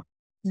yourself.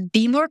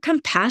 Be more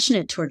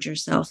compassionate towards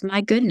yourself.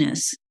 My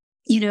goodness.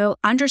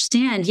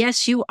 Understand,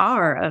 yes, you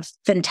are a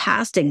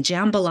fantastic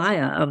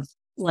jambalaya of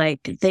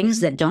like things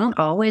that don't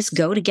always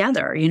go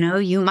together.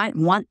 You might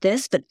want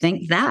this, but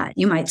think that.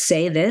 You might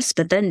say this,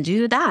 but then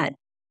do that.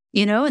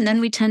 And then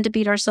we tend to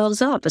beat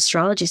ourselves up.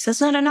 Astrology says,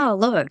 no,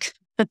 look.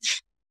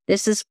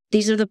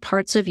 These are the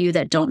parts of you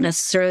that don't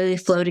necessarily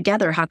flow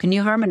together. How can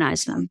you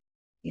harmonize them?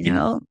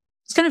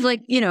 It's kind of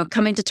like,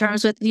 coming to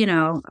terms with,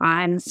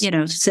 I'm,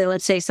 so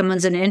let's say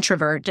someone's an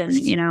introvert and,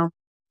 no,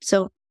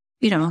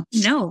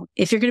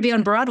 if you're going to be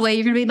on Broadway,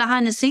 you're going to be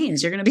behind the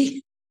scenes. You're going to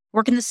be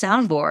working the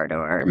soundboard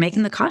or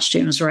making the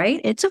costumes, right?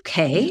 It's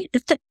okay.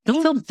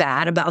 Don't feel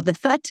bad about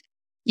that.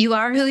 You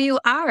are who you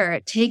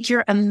are. Take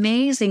your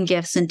amazing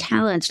gifts and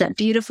talents, that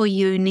beautiful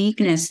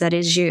uniqueness that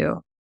is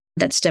you,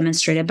 that's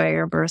demonstrated by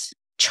your birth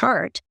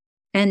chart,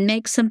 and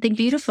make something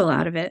beautiful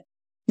out of it.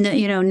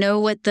 Know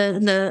what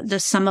the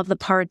sum of the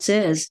parts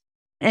is.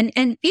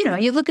 And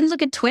you look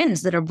at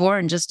twins that are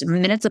born just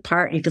minutes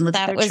apart. You can look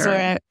at their chart. That was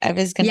where I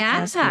was going to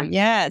ask you.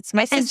 Yeah, it's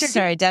my sisters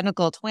are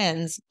identical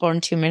twins,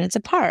 born 2 minutes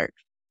apart.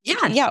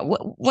 Yeah. Yeah.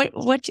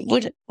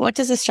 What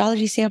does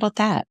astrology say about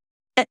that?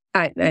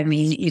 I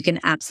mean, you can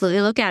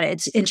absolutely look at it.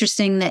 It's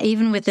interesting that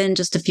even within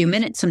just a few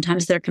minutes,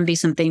 sometimes there can be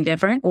something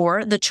different,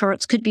 or the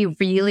charts could be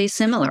really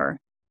similar.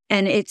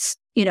 And it's,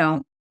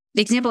 the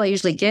example I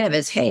usually give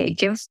is, hey,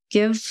 give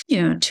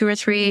 2 or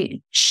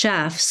 3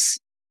 chefs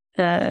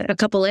a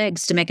couple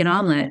eggs to make an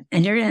omelet,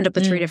 and you're going to end up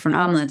with 3 different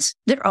omelets.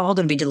 They're all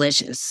going to be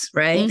delicious,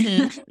 right?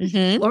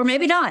 Or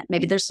maybe not.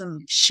 Maybe there's some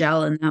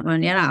shell in that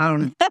one. Yeah, I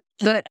don't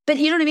know. But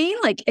you know what I mean?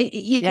 Like,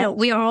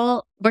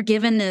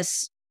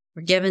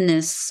 we're given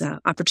this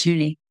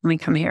opportunity when we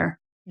come here,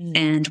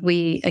 and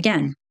we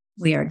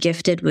are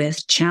gifted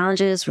with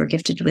challenges. We're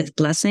gifted with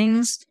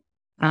blessings.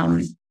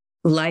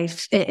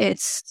 Life.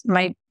 It's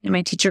my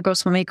teacher,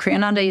 Goswami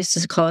Kriyananda, used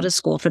to call it a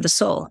school for the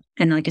soul.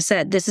 And like I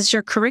said, this is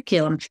your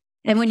curriculum.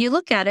 And when you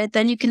look at it,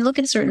 then you can look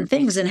at certain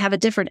things and have a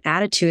different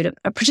attitude,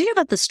 particularly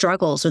about the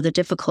struggles or the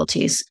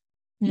difficulties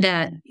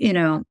that,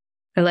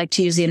 I like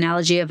to use the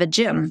analogy of a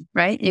gym,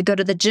 right? You go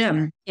to the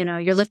gym,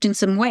 you're lifting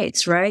some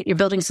weights, right? You're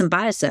building some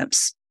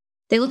biceps.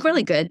 They look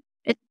really good.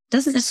 It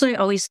doesn't necessarily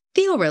always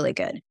feel really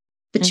good,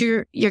 but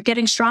you're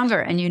getting stronger,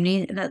 and you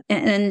need,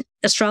 and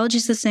astrology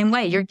is the same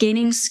way. You're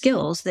gaining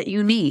skills that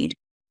you need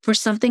for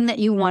something that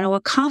you want to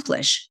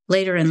accomplish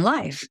later in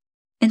life.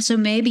 And so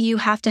maybe you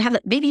have to have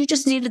that. Maybe you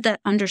just needed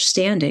that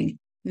understanding.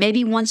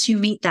 Maybe once you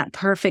meet that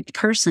perfect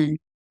person,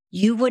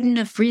 you wouldn't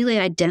have really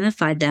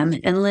identified them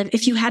and lived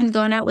if you hadn't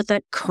gone out with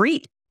that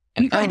creep.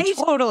 Right?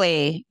 Oh,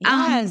 totally.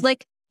 Yes.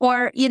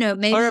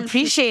 Maybe or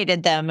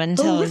appreciated them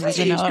until, with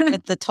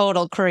the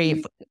total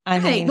creep. I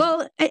mean,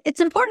 well, it's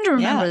important to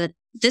remember that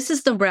this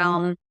is the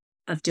realm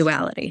of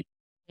duality.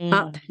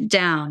 Up,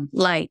 down,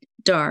 light,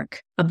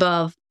 dark,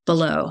 above,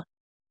 below.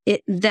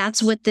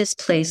 That's what this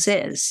place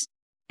is.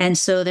 And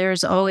so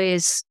there's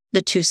always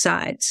the 2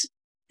 sides.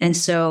 And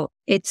so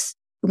it's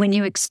when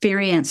you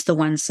experience the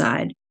one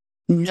side,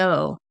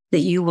 know that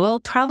you will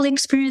probably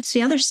experience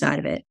the other side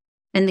of it.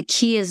 And the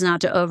key is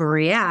not to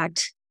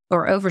overreact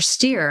or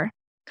oversteer,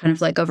 kind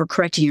of like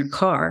overcorrecting your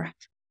car.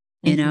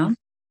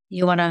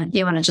 You want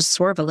to just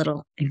swerve a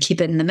little and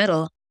keep it in the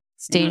middle.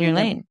 Stay in your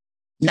lane.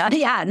 Not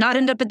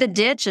end up at the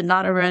ditch and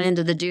not run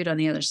into the dude on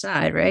the other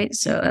side, right?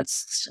 So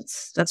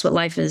that's what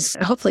life is.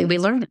 Hopefully we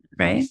learn it,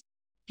 right?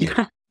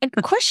 Yeah.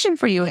 A question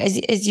for you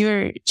as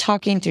you're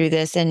talking through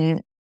this,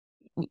 and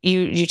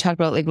you talked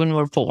about like when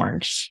we're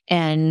born,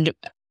 and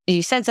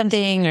you said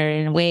something or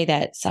in a way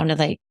that sounded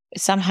like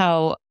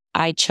somehow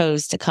I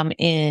chose to come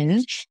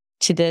in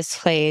to this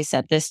place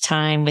at this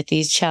time with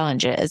these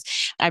challenges.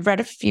 I've read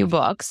a few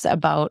books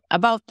about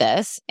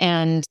this,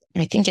 and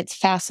I think it's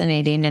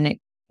fascinating, and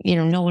it,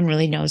 no one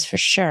really knows for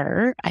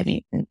sure. I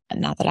mean,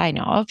 not that I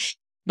know of,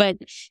 but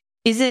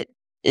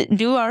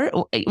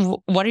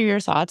what are your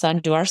thoughts on,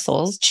 do our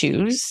souls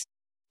choose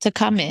to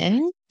come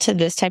in to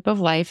this type of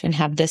life and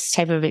have this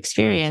type of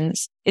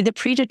experience? Is it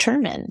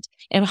predetermined,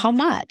 and how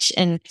much?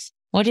 And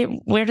where do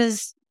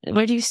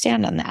you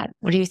stand on that?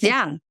 What do you think?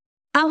 Yeah.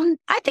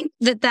 I think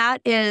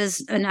that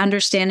is an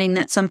understanding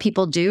that some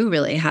people do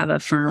really have a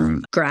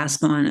firm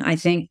grasp on.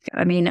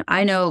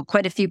 I know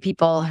quite a few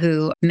people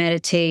who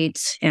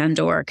meditate and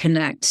or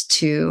connect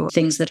to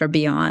things that are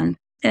beyond.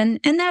 And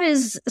that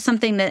is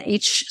something that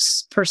each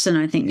person,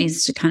 I think,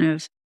 needs to kind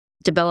of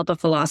develop a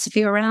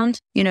philosophy around.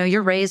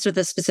 You're raised with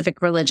a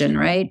specific religion,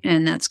 right?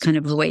 And that's kind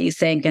of the way you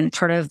think. And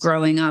part of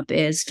growing up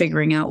is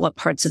figuring out what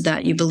parts of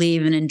that you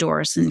believe and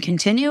endorse and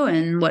continue,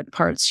 and what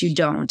parts you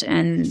don't.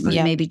 And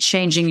maybe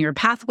changing your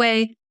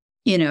pathway,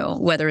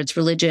 whether it's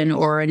religion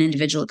or an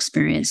individual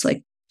experience,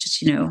 like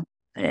just,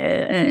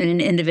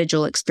 an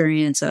individual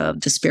experience of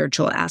the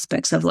spiritual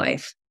aspects of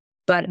life.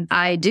 But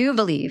I do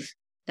believe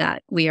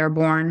that we are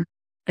born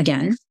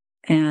again.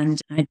 And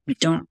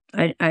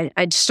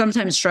I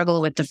sometimes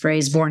struggle with the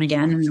phrase born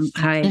again,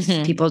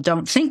 and people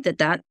don't think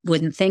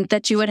wouldn't think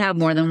that you would have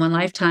more than one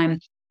lifetime.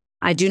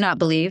 I do not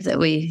believe that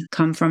we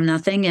come from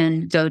nothing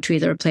and go to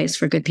either a place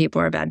for good people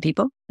or bad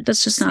people.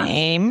 That's just not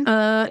in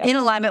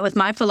alignment with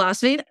my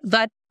philosophy.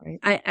 But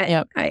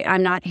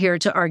I'm not here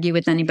to argue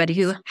with anybody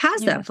who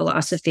has that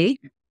philosophy.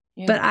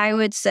 Yeah. But I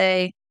would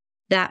say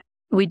that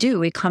we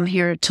come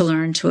here to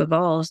learn, to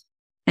evolve,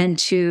 and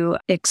to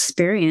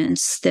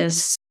experience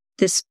this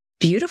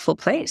beautiful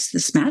place,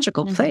 this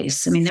magical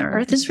place. I mean, the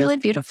earth is really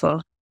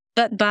beautiful.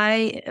 But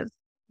by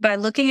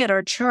looking at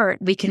our chart,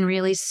 we can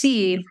really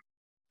see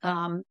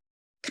kind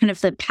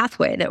of the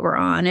pathway that we're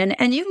on.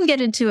 And you can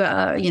get into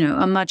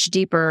a much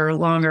deeper,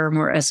 longer,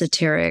 more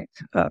esoteric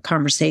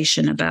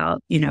conversation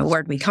about,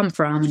 where do we come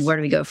from and where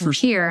do we go from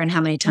here and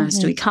how many times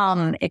do we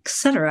come, et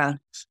cetera.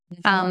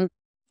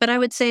 But I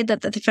would say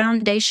that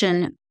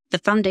the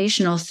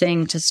foundational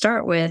thing to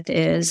start with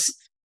is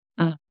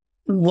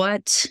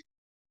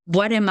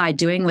what am I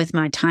doing with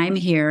my time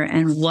here,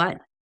 and what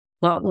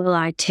will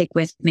I take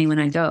with me when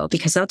I go?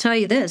 Because I'll tell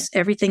you this,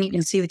 everything you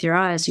can see with your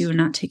eyes, you are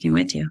not taking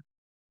with you.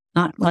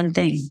 Not one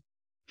thing.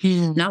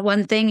 Not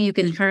one thing you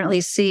can currently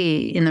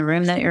see in the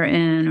room that you're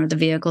in or the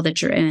vehicle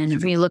that you're in.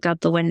 If you look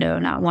out the window,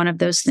 not one of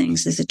those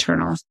things is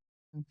eternal.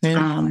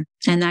 And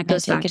that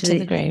goes back to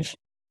the grave.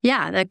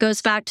 Yeah, that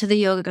goes back to the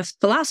yoga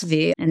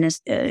philosophy. And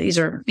these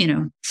are,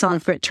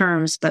 Sanskrit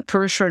terms, but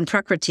Purusha and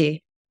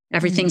Prakriti.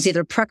 Everything's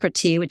either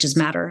Prakriti, which is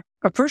matter,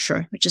 or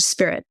Purusha, which is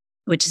spirit,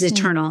 which is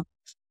eternal.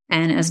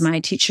 And as my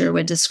teacher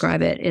would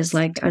describe it, is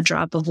like a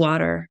drop of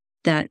water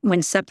that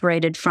when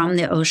separated from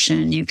the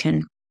ocean, you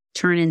can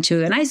turn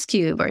into an ice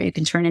cube, or you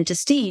can turn into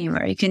steam,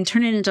 or you can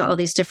turn it into all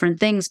these different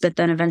things. But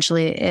then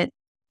eventually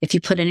if you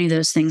put any of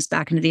those things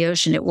back into the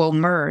ocean, it will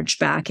merge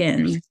back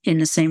in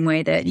the same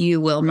way that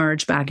you will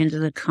merge back into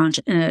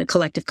the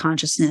collective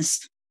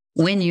consciousness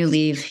when you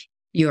leave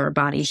your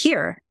body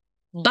here.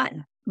 But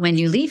when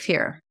you leave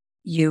here,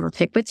 you will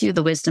take with you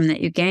the wisdom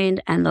that you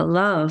gained and the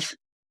love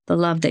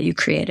that you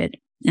created.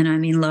 And I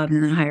mean love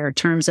in the higher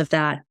terms of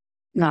that,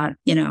 not,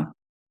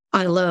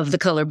 I love the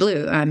color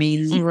blue. I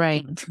mean,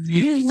 right.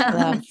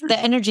 Love. The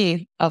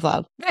energy of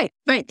love. Right.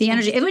 The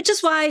energy, which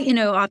is why,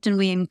 often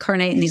we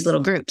incarnate in these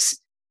little groups,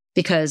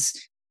 because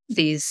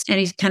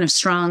any kind of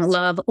strong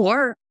love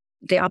or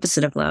the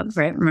opposite of love,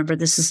 right? Remember,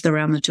 this is the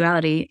realm of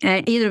duality,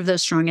 and either of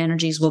those strong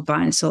energies will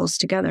bind souls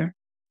together.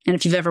 And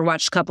if you've ever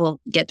watched a couple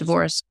get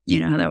divorced, you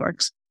know how that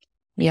works.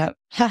 Yep.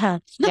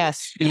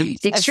 Yes. The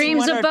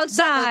extremes of both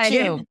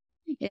sides.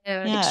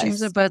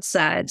 Extremes of both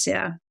sides.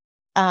 Yeah.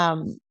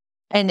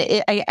 And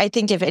I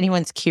think if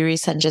anyone's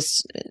curious on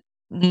just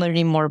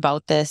learning more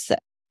about this,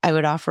 I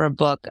would offer a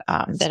book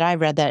that I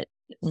read that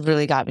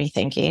really got me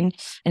thinking.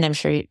 And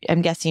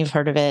I'm guessing you've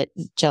heard of it,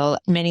 Jill,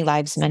 Many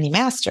Lives, Many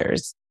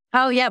Masters.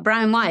 Oh, yeah.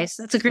 Brian Weiss.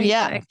 That's a great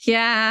book.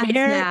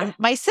 Yeah.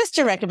 My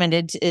sister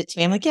recommended it to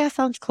me. I'm like, yeah,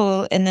 sounds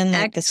cool. And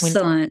then this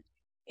winter.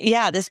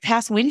 Yeah, this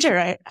past winter,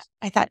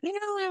 I thought,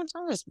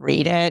 I'll just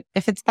read it.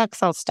 If it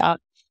sucks, I'll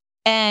stop.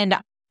 And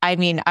I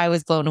mean, I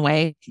was blown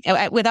away.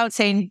 Without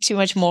saying too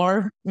much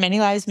more, Many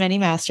Lives, Many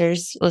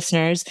Masters,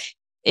 listeners,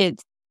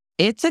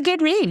 it's a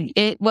good read.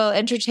 It will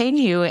entertain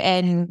you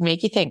and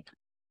make you think.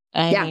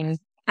 I mean,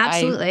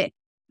 absolutely.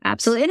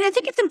 Absolutely. And I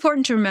think it's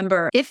important to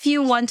remember, if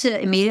you want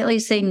to immediately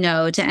say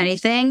no to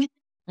anything,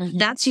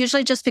 that's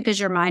usually just because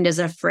your mind is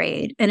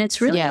afraid. And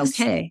it's really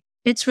okay.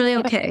 It's really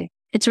okay.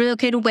 It's really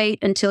okay to wait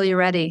until you're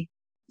ready.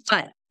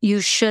 But you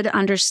should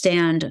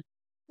understand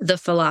the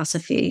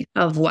philosophy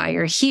of why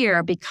you're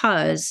here,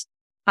 because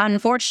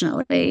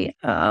unfortunately,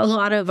 a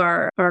lot of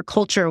our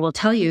culture will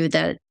tell you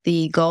that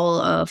the goal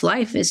of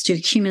life is to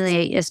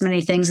accumulate as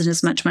many things and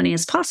as much money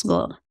as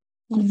possible.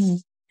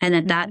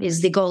 And that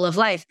is the goal of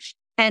life.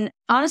 And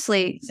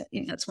honestly,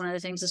 that's one of the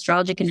things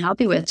astrology can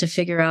help you with, to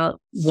figure out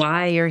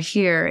why you're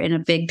here in a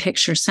big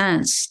picture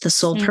sense, the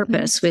soul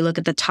purpose. We look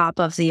at the top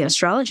of the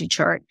astrology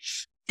chart.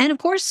 And of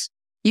course,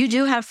 you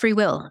do have free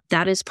will.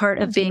 That is part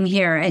of being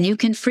here. And you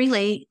can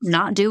freely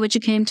not do what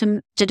you came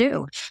to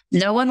do.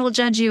 No one will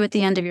judge you at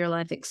the end of your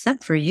life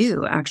except for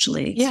you,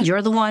 actually. Yeah.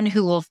 You're the one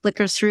who will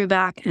flicker through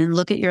back and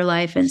look at your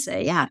life and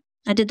say, yeah,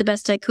 I did the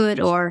best I could.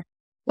 Or,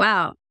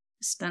 wow,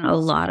 spent a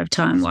lot of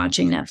time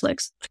watching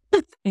Netflix.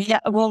 Yeah,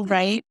 well,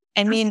 right.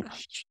 I mean,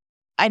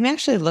 I'm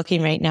actually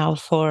looking right now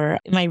for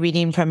my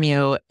reading from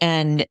you.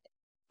 And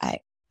I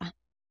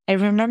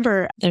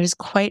remember there's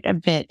quite a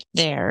bit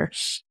there.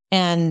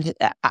 And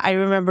I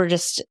remember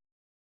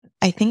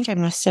I think I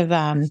must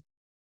have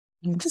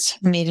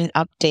just made an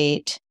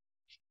update.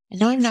 I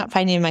know I'm not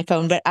finding it in my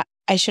phone, but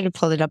I should have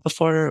pulled it up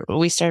before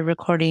we started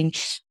recording.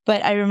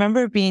 But I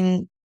remember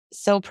being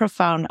so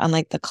profound on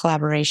like the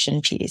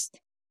collaboration piece.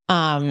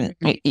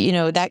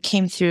 That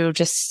came through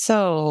just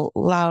so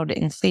loud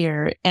and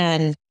clear.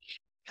 And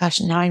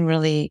gosh, now I'm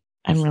really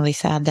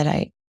sad that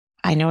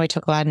I know I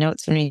took a lot of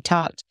notes when we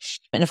talked,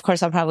 and of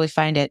course I'll probably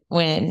find it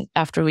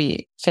after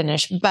we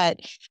finish.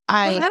 But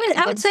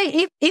I would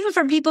say even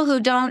for people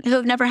who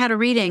have never had a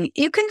reading,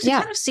 you can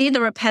kind of see the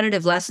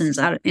repetitive lessons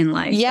out in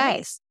life.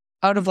 Yes,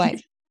 out of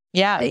life.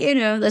 Yeah.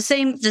 The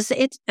same,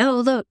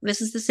 look, this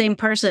is the same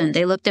person.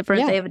 They look different.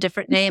 Yeah. They have a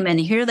different name, and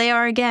here they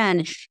are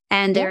again.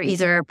 And they're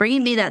either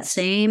bringing me that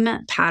same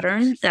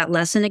pattern, that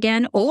lesson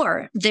again,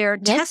 or they're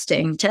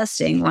testing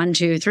 1,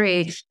 2,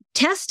 3,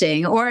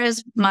 testing, or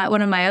as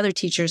one of my other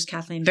teachers,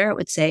 Kathleen Barrett,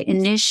 would say,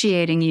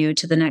 initiating you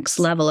to the next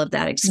level of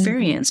that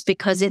experience,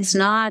 because it's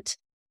not,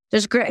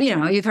 there's great,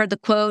 you've heard the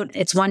quote,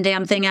 it's one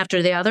damn thing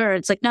after the other.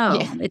 It's like, no,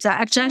 it's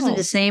actually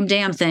the same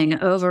damn thing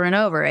over and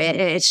over.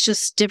 It's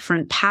just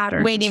different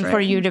patterns. Waiting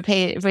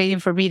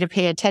for me to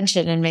pay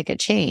attention and make a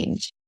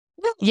change.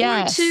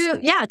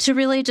 To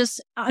really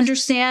just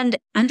understand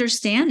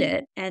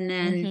it and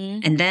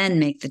then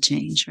make the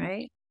change,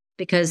 right?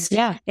 Because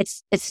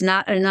it's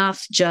not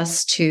enough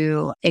just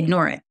to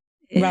ignore it.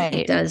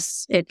 It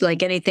does it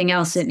like anything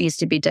else. It needs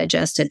to be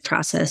digested,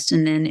 processed,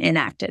 and then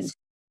enacted.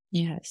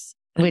 Yes.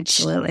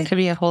 Which could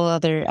be a whole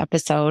other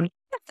episode.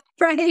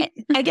 Right.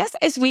 I guess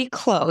as we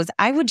close,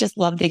 I would just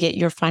love to get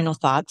your final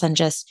thoughts on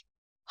just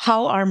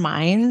how our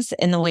minds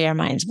and the way our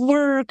minds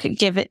work,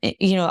 give it,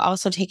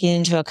 also taking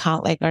into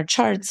account like our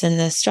charts and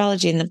the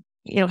astrology and the,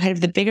 kind of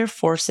the bigger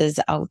forces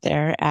out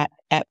there at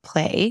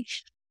play.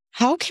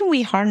 How can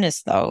we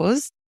harness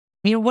those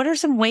What are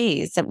some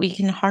ways that we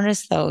can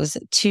harness those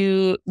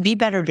to be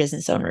better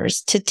business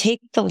owners, to take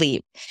the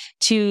leap,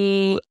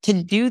 to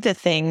do the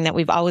thing that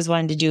we've always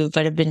wanted to do,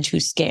 but have been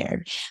too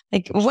scared?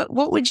 Like,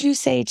 what would you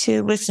say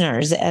to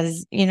listeners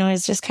as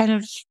just kind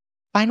of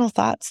final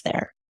thoughts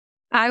there?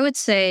 I would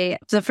say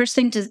the first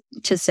thing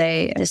to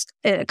say is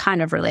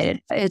kind of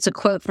related. It's a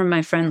quote from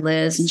my friend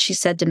Liz, and she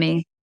said to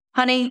me,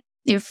 "Honey,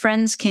 your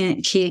friends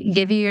can't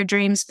give you your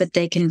dreams, but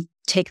they can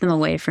take them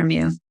away from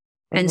you."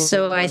 And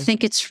so I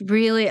think it's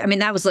really,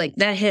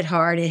 that hit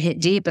hard, it hit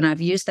deep. And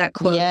I've used that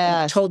quote,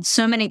 told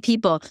so many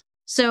people.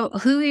 So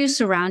who you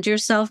surround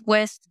yourself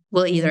with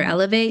will either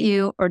elevate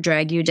you or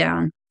drag you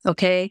down.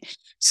 Okay.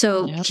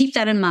 So keep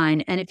that in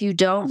mind. And if you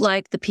don't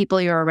like the people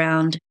you're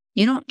around,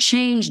 you don't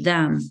change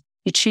them,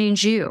 you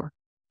change you,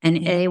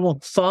 and they will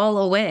fall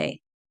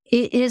away.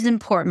 It is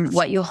important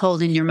what you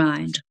hold in your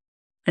mind.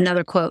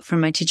 Another quote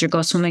from my teacher,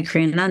 Goswami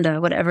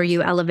Kriyananda: whatever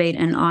you elevate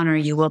and honor,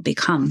 you will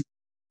become.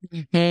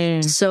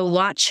 Mm-hmm. So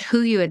watch who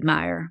you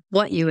admire,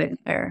 what you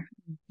admire,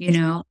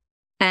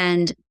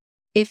 and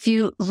if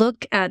you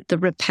look at the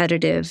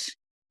repetitive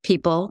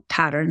people,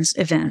 patterns,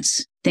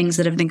 events, things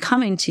that have been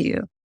coming to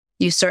you,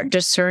 you start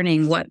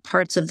discerning what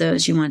parts of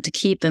those you want to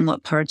keep and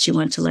what parts you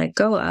want to let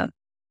go of.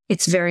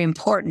 It's very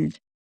important.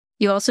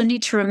 You also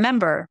need to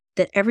remember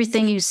that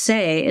everything you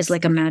say is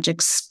like a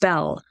magic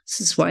spell.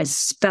 This is why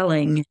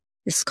spelling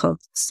is called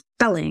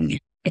spelling.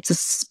 It's a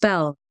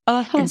spell.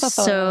 And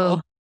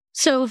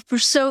so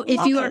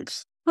if you are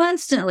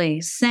constantly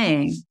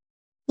saying,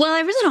 well, I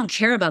really don't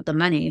care about the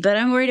money, but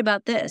I'm worried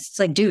about this. It's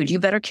like, dude, you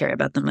better care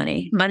about the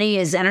money. Money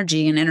is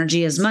energy and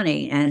energy is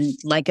money. And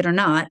like it or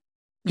not,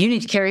 you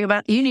need to care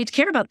about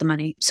the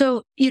money.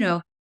 So,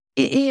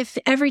 if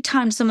every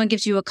time someone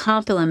gives you a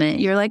compliment,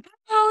 you're like,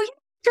 oh,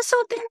 this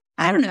whole thing,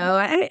 I don't know.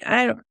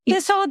 I don't,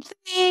 this whole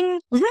thing.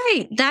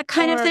 Right. That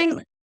kind of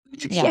thing.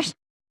 Yeah.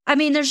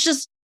 There's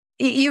just,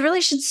 you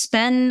really should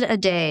spend a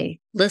day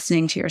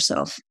listening to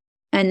yourself.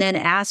 And then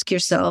ask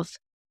yourself,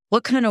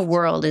 what kind of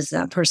world is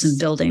that person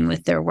building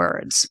with their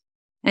words?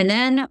 And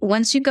then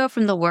once you go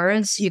from the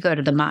words, you go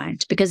to the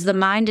mind, because the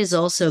mind is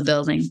also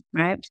building,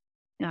 right?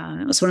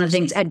 It was one of the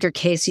things Edgar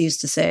Cayce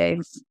used to say.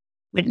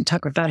 We didn't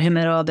talk about him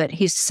at all, but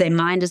he used to say,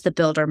 mind is the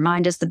builder,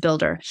 mind is the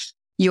builder.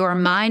 Your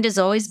mind is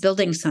always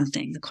building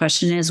something. The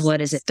question is,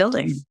 what is it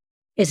building?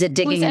 Is it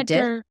digging a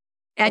dip?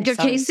 Edgar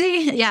Cayce?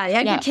 Yeah,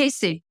 Edgar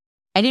Cayce.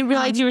 I didn't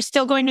realize you were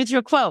still going with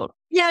your quote.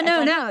 Yeah,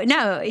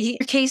 no.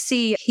 Cayce,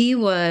 I'm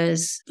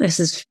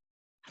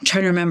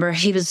trying to remember,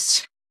 he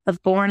was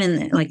born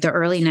in the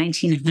early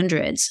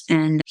 1900s,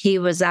 and he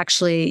was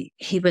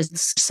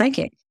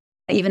psychic.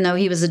 Even though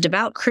he was a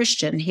devout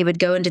Christian, he would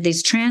go into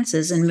these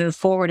trances and move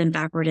forward and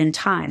backward in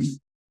time.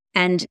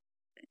 And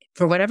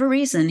for whatever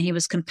reason, he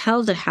was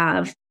compelled to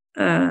have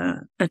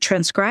a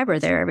transcriber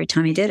there every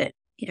time he did it,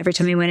 every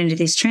time he went into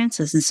these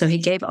trances. And so he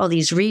gave all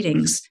these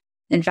readings.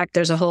 In fact,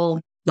 there's a whole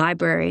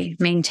library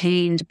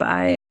maintained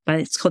by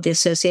it's called the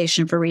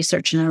Association for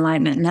Research and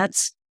Enlightenment. And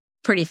that's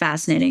pretty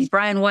fascinating.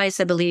 Brian Weiss,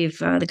 I believe,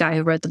 the guy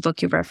who wrote the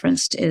book you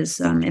referenced,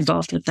 is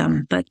involved with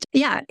them. But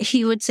yeah,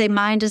 he would say,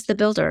 mind is the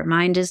builder.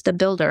 Mind is the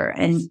builder.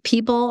 And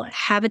people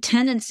have a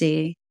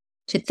tendency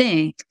to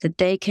think that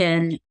they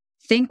can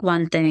think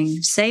one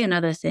thing, say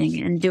another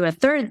thing, and do a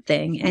third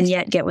thing, and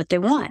yet get what they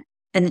want.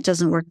 And it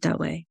doesn't work that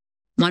way.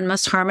 One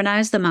must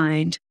harmonize the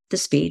mind, the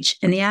speech,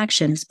 and the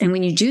actions. And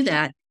when you do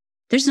that,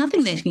 there's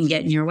nothing that can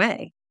get in your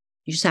way.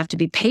 You just have to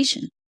be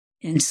patient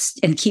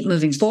and keep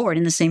moving forward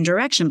in the same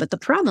direction. But the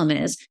problem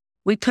is,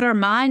 we put our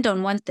mind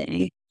on one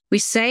thing, we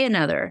say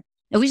another,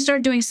 and we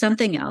start doing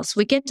something else.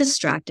 We get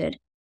distracted.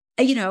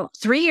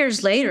 3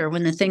 years later,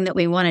 when the thing that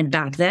we wanted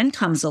back then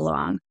comes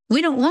along,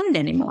 we don't want it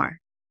anymore.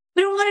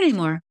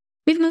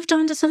 We've moved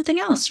on to something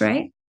else,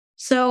 right?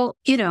 So,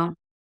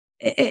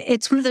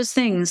 it's one of those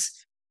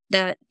things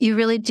that you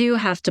really do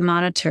have to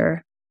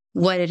monitor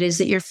what it is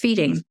that you're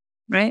feeding,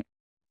 right?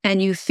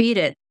 And you feed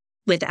it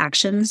with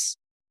actions,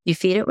 you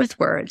feed it with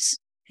words,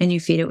 and you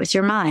feed it with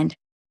your mind.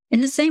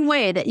 In the same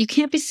way that you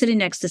can't be sitting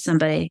next to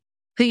somebody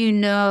who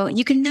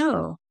you can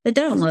know that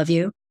they don't love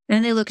you,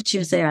 and they look at you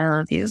and say, I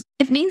love you.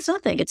 It means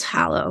nothing. It's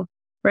hollow,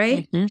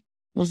 right?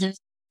 Mm-hmm. Mm-hmm.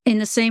 In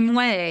the same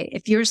way,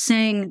 if you're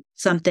saying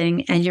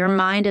something and your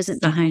mind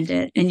isn't behind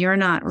it, and you're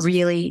not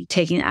really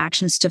taking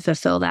actions to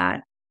fulfill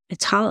that,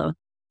 it's hollow.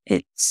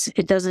 It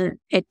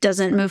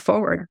doesn't move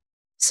forward.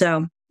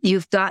 So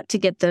you've got to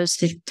get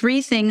those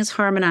three things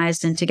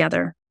harmonized and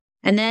together.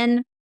 And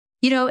then,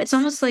 it's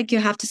almost like you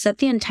have to set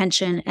the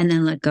intention and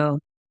then let go,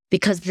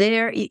 because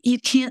there you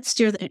can't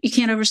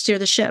oversteer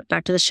the ship.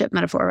 Back to the ship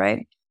metaphor,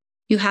 right?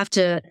 You have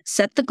to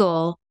set the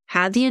goal,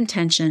 have the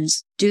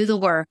intentions, do the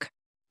work,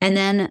 and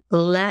then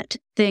let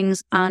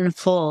things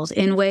unfold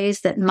in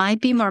ways that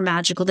might be more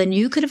magical than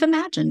you could have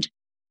imagined.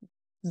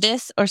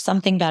 This or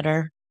something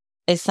better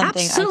is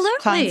something I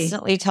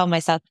constantly tell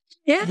myself.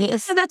 Yeah,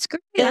 that's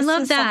great. I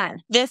love that.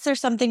 This or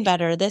something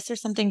better. This or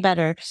something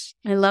better.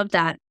 I love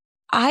that.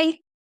 I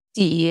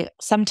see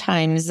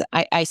sometimes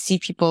I see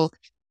people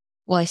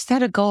well, I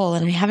set a goal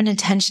and I have an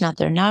intention out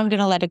there. Now I'm going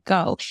to let it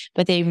go.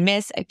 But they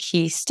miss a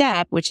key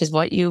step, which is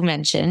what you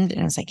mentioned.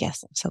 And I was like,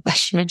 yes, I'm so glad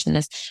you mentioned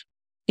this.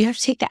 You have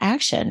to take the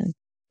action.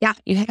 Yeah.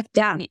 You have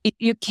Yeah.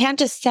 You can't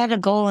just set a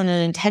goal and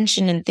an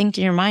intention and think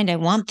in your mind, I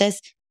want this,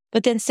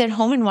 but then sit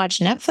home and watch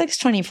Netflix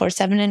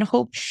 24/7 and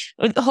hope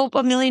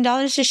 $1 million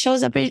just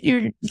shows up at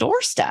your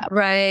doorstep.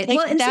 Right. Like,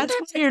 Well, and that's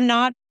why you're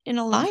not in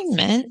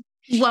alignment.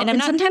 well,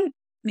 and sometimes,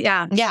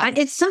 yeah.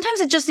 It's sometimes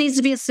it just needs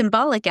to be a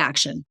symbolic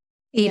action.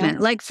 Even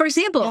like, for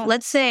example,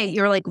 let's say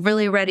you're like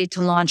really ready to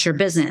launch your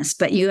business,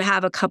 but you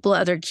have a couple of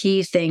other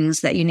key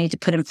things that you need to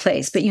put in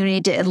place, but you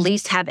need to at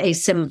least have a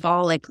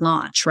symbolic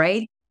launch,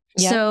 right?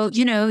 So,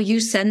 you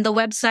send the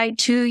website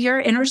to your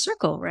inner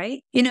circle,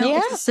 right?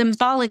 It's a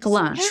symbolic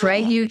launch,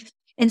 right?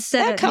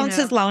 That counts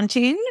as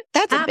launching.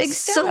 That's a big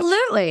step.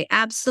 Absolutely.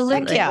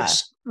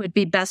 Which would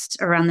be best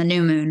around the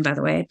new moon, by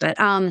the way. But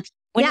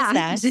when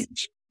is that?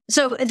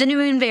 So the new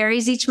moon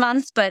varies each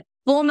month, but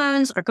full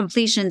moons are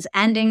completions,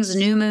 endings.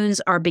 New moons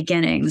are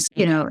beginnings.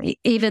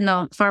 Even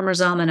the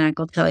Farmer's Almanac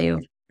will tell you,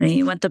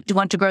 you want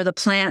to grow the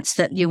plants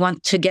that you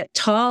want to get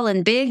tall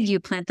and big, you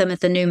plant them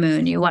at the new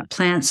moon. You want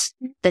plants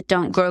that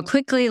don't grow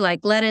quickly, like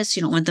lettuce,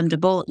 you don't want them to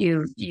bolt,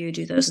 you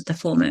do those at the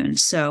full moon.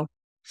 So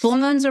full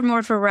moons are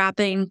more for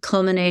wrapping,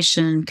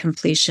 culmination,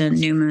 completion.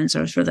 New moons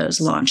are for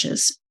those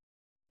launches.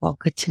 Well,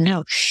 good to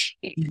know.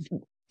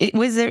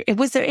 Was there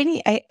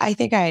any, I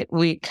think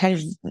we kind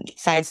of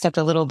sidestepped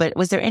a little bit.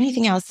 Was there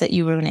anything else that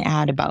you were going to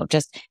add about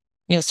just,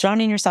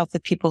 surrounding yourself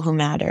with people who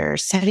matter,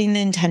 setting the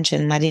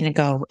intention, letting it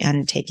go,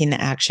 and taking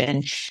the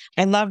action?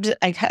 I loved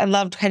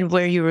kind of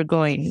where you were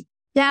going.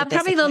 Yeah,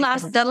 probably the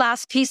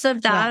last piece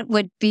of that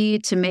would be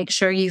to make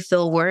sure you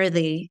feel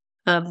worthy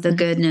of the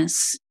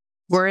goodness,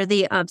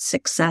 worthy of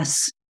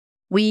success.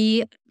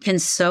 We can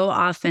so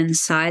often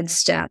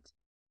sidestep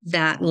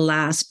that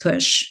last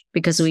push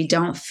because we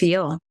don't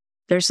feel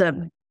there's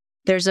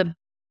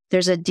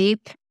a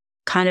deep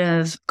kind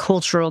of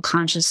cultural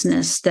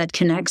consciousness that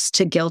connects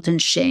to guilt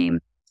and shame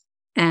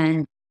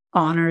and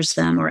honors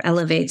them or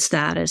elevates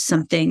that as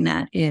something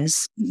that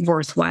is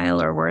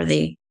worthwhile or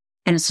worthy.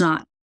 And it's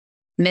not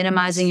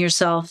minimizing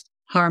yourself,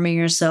 harming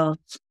yourself.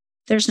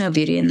 There's no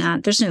beauty in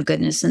that. There's no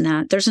goodness in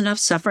that. There's enough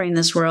suffering in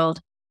this world.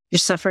 Your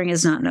suffering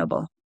is not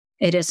noble.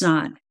 It is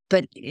not.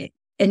 But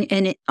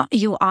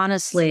you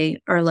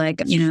honestly are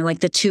like, like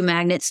the two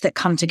magnets that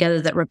come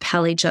together that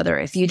repel each other.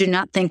 If you do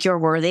not think you're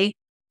worthy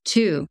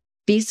to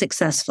be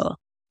successful,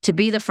 to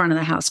be the front of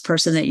the house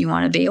person that you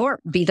want to be, or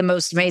be the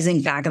most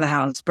amazing back of the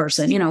house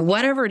person,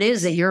 whatever it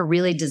is that you're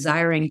really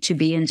desiring to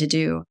be and to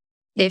do,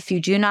 if you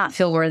do not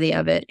feel worthy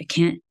of it,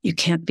 you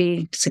can't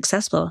be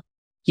successful.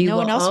 No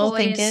one else will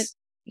think it.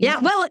 Yeah.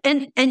 Well,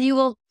 and you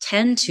will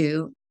tend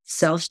to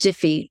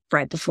self-defeat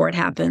right before it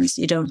happens.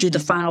 You don't do the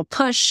final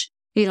push.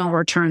 You don't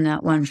return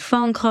that one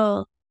phone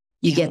call.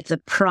 You get the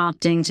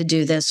prompting to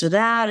do this or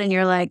that. And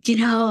you're like,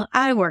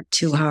 I worked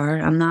too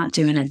hard. I'm not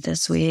doing it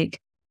this week.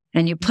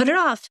 And you put it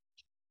off.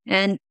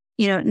 And,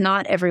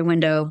 not every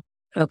window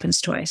opens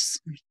twice.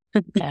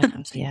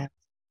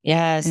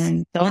 Yes.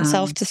 And, don't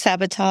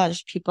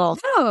self-sabotage people.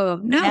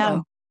 No.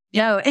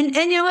 And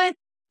you know what?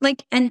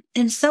 Like, and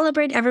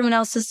celebrate everyone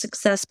else's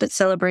success, but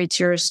celebrate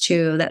yours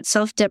too. That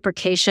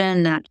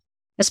self-deprecation, that,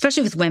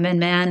 especially with women,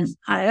 man,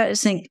 I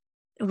just think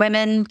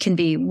women can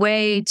be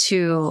way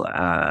too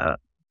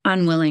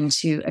unwilling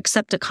to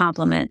accept a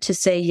compliment, to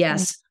say,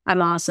 yes,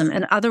 I'm awesome.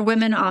 And other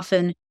women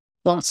often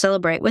won't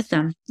celebrate with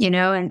them,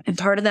 and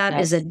part of that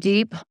is a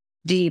deep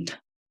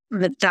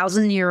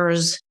 1,000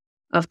 years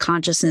of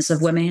consciousness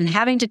of women and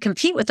having to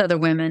compete with other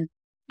women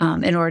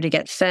in order to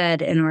get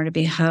fed, in order to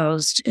be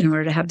housed, in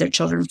order to have their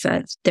children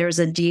fed. There's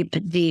a deep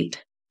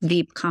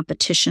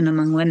competition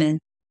among women,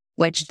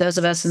 which those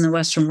of us in the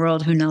Western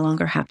world who no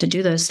longer have to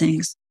do those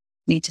things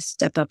need to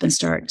step up and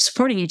start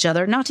supporting each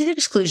other, not to the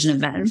exclusion of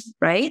men,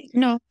 right?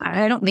 No,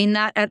 I don't mean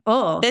that at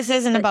all. This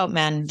isn't about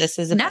men. This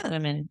is about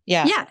women.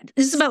 Yeah. Yeah.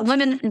 This is about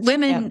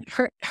women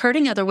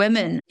hurting other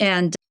women.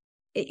 And,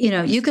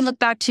 you can look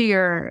back to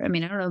I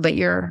don't know about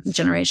your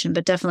generation,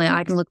 but definitely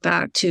I can look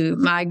back to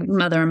my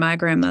mother and my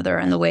grandmother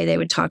and the way they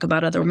would talk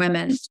about other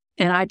women.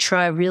 And I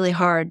try really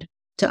hard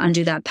to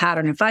undo that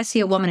pattern. If I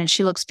see a woman and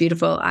she looks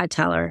beautiful, I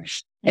tell her.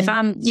 If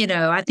I'm,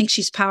 I think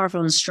she's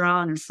powerful and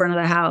strong in front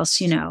of the house,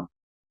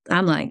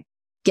 I'm like,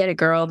 get it,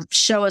 girl.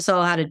 Show us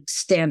all how to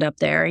stand up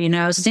there,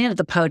 stand at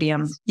the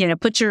podium,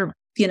 put your,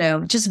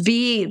 just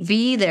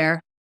be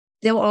there.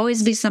 There'll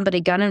always be somebody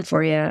gunning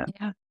for you.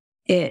 Yeah.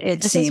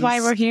 This is why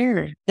we're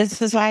here.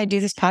 This is why I do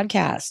this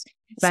podcast.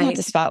 It's not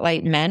to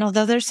spotlight men,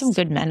 although there's some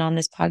good men on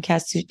this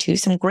podcast too,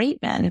 some great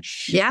men.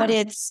 Yeah. But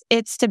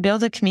it's to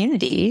build a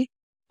community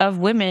of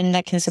women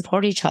that can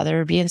support each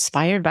other, be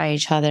inspired by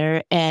each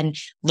other, and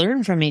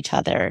learn from each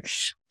other.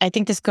 I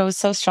think this goes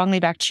so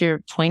strongly back to your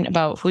point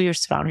about who you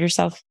surround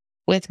yourself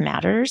with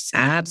matters.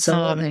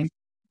 Absolutely.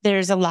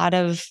 There's a lot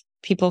of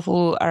people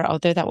who are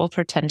out there that will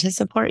pretend to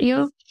support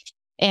you.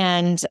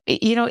 And,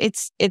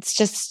 it's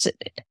just,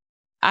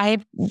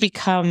 I've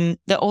become,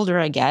 the older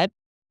I get,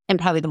 and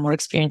probably the more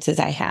experiences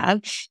I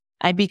have,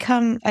 I've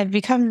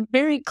become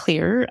very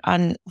clear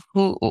on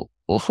who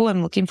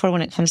I'm looking for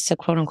when it comes to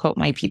quote unquote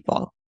my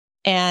people.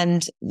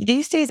 And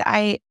these days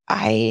I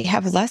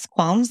have less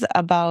qualms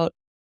about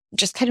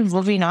just kind of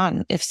moving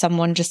on if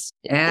someone just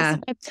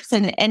isn't my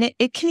person, and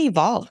it can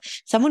evolve.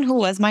 Someone who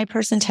was my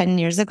person 10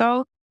 years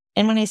ago,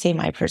 and when I say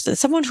my person,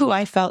 someone who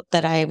I felt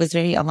that I was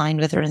very aligned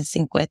with or in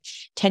sync with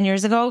 10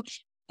 years ago,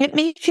 it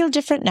may feel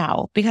different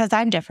now because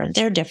I'm different.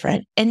 They're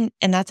different. And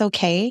that's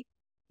okay.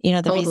 You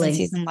know, the reason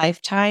season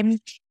lifetime,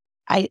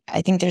 I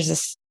think there's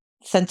this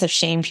sense of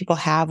shame people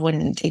have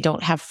when they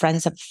don't have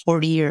friends of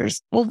 40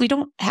 years. Well, we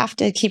don't have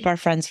to keep our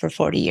friends for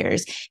 40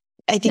 years.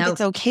 I think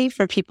it's okay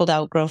for people to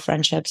outgrow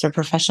friendships or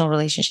professional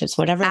relationships,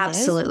 whatever it is.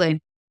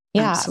 Absolutely.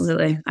 Yeah.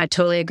 Absolutely. I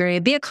totally agree.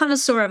 Be a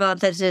connoisseur of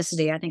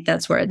authenticity. I think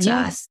that's where it's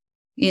at.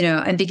 You know,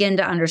 and begin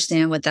to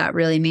understand what that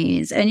really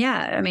means. And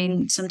yeah, I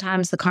mean,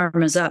 sometimes the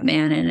karma's up,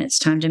 man, and it's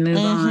time to move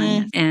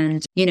on.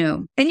 And, you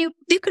know, and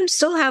you can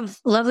still have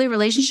lovely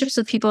relationships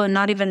with people and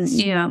not even,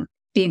 you know,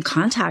 be in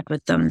contact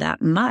with them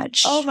that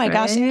much. Oh my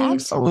gosh,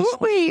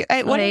 absolutely.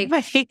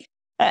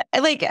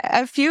 Like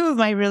a few of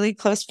my really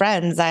close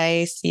friends,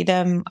 I see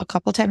them a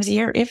couple times a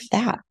year, if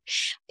that.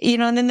 You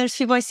know, and then there's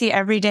people I see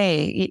every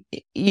day,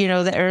 you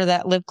know,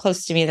 that live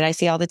close to me that I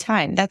see all the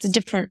time. That's a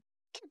different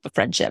type of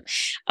friendship.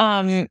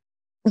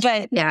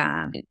 But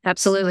yeah,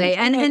 absolutely.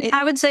 And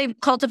I would say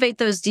cultivate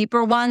those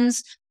deeper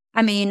ones.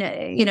 I mean,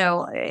 you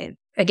know,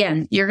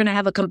 again, you're going to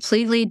have a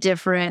completely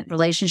different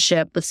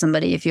relationship with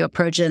somebody if you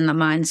approach it in the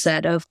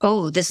mindset of,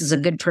 oh, this is a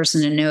good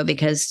person to know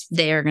because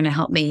they are going to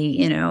help me,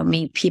 you know,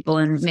 meet people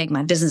and make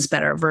my business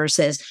better,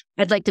 versus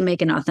I'd like to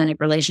make an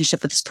authentic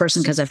relationship with this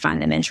person because I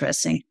find them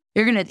interesting.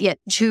 You're going to get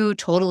two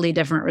totally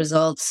different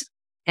results.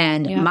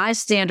 And my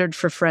standard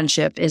for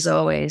friendship is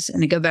always,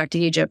 and to go back to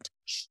Egypt,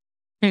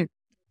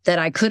 that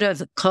I could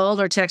have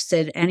called or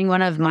texted any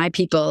one of my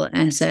people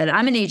and said,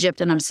 I'm in Egypt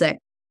and I'm sick.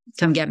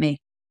 Come get me.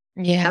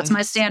 Yeah. That's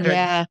my standard.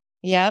 Yeah.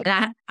 Yeah.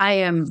 And I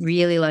am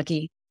really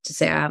lucky to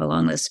say I have a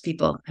long list of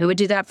people who would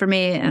do that for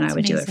me, and I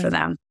would do it for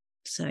them.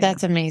 So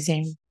that's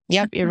amazing.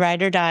 Yep. Your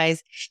ride or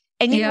dies.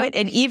 And you know what?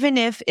 And even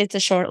if it's a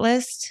short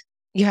list,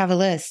 you have a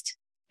list.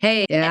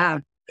 Hey, yeah,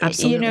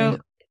 absolutely. You know,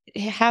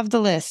 have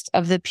the list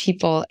of the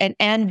people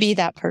and be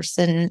that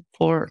person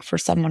for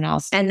someone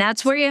else. And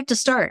that's where you have to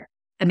start.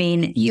 I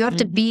mean, you have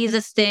to be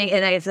this thing.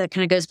 And that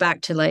kind of goes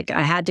back to like,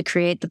 I had to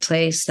create the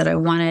place that I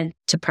wanted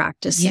to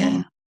practice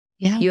in.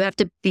 Yeah. You have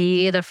to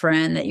be the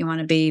friend that you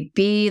want to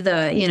be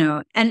the, you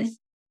know, and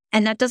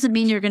that doesn't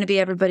mean you're going to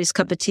be everybody's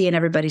cup of tea and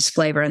everybody's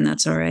flavor. And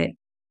that's all right.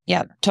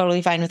 Yeah.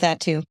 Totally fine with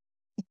that too.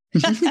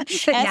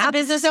 As a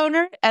business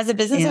owner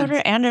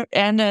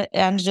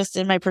and just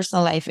in my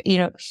personal life, you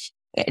know,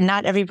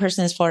 not every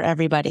person is for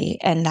everybody,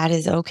 and that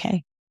is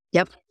okay.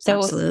 Yep. So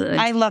absolutely.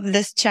 I love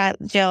this chat,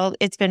 Jill.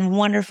 It's been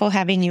wonderful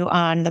having you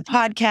on the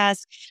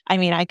podcast. I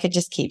mean, I could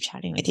just keep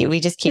chatting with you.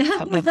 We just keep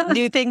coming up with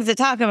new things to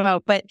talk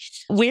about. But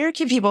where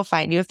can people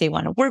find you if they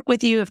want to work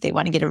with you, if they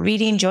want to get a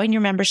reading, join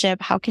your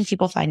membership? How can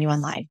people find you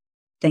online?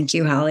 Thank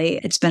you, Holly.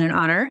 It's been an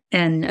honor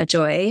and a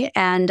joy.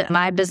 And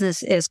my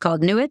business is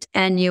called Nuit,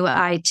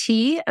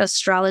 Nuit,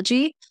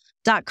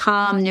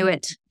 astrology.com.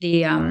 Nuit,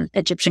 the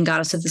Egyptian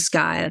goddess of the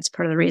sky. That's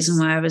part of the reason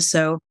why I was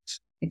so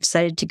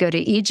excited to go to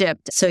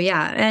Egypt. So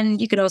yeah,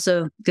 and you could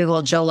also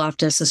Google Joe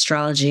Loftis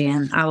astrology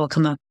and I will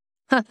come up.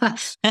 I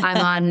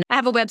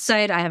have a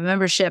website, I have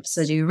memberships,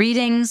 I do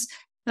readings,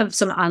 I have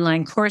some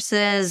online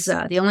courses.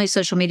 The only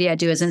social media I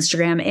do is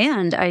Instagram,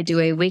 and I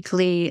do a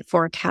weekly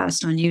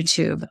forecast on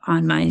YouTube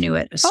on my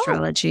Nuit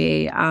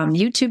astrology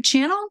YouTube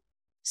channel.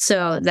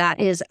 So that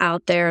is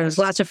out there. There's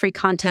lots of free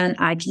content.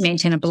 I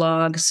maintain a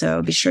blog,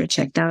 so be sure to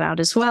check that out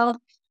as well.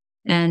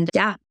 And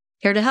yeah,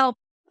 here to help.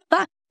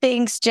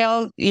 Thanks,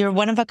 Jill. You're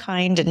one of a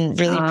kind and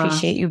really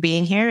appreciate you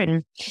being here.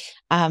 And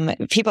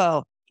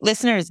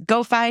listeners,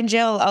 go find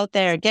Jill out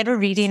there. Get a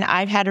reading.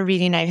 I've had a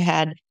reading. I've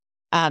had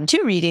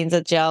 2 readings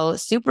with Jill.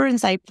 Super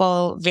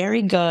insightful,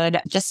 very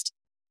good. Just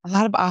a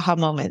lot of aha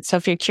moments. So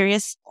if you're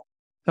curious,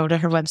 go to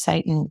her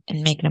website and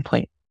make an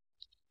appointment.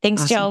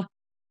 Thanks, awesome. Jill.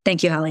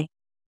 Thank you, Holly.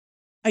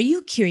 Are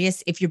you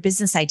curious if your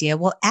business idea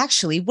will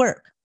actually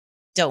work?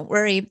 Don't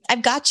worry,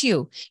 I've got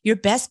you. Your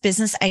best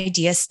business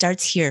idea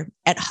starts here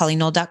at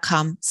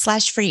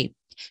hollyknoll.com/free.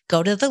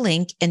 Go to the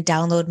link and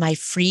download my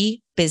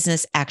free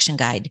business action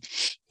guide.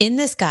 In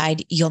this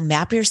guide, you'll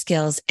map your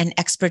skills and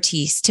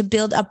expertise to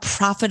build a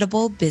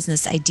profitable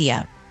business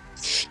idea.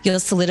 You'll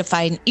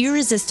solidify an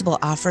irresistible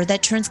offer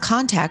that turns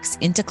contacts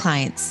into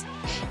clients.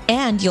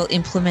 And you'll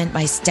implement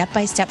my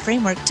step-by-step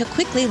framework to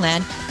quickly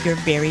land your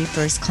very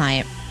first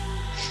client.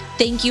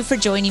 Thank you for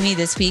joining me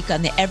this week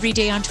on the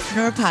Everyday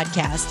Entrepreneur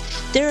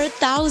Podcast. There are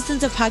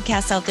thousands of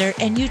podcasts out there,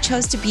 and you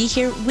chose to be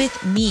here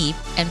with me.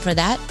 And for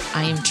that,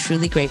 I am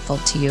truly grateful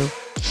to you.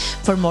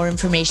 For more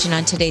information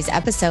on today's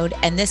episode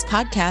and this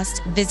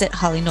podcast, visit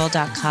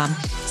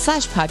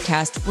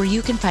hollyknoll.com/podcast, where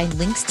you can find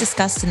links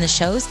discussed in the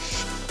shows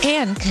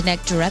and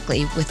connect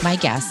directly with my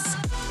guests.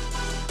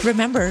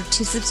 Remember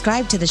to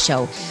subscribe to the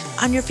show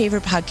on your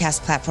favorite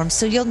podcast platform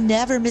so you'll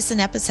never miss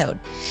an episode.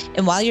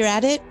 And while you're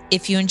at it,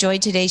 if you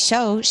enjoyed today's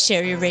show,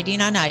 share your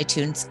rating on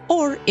iTunes.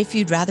 Or if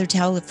you'd rather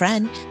tell a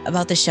friend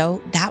about the show,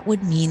 that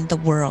would mean the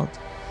world.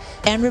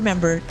 And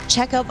remember,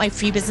 check out my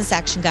free business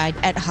action guide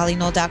at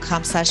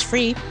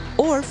hollyknoll.com/free.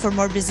 Or for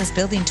more business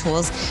building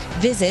tools,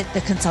 visit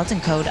the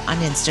consultant code on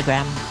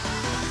Instagram.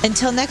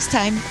 Until next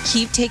time,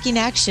 keep taking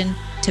action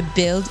to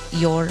build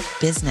your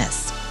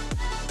business.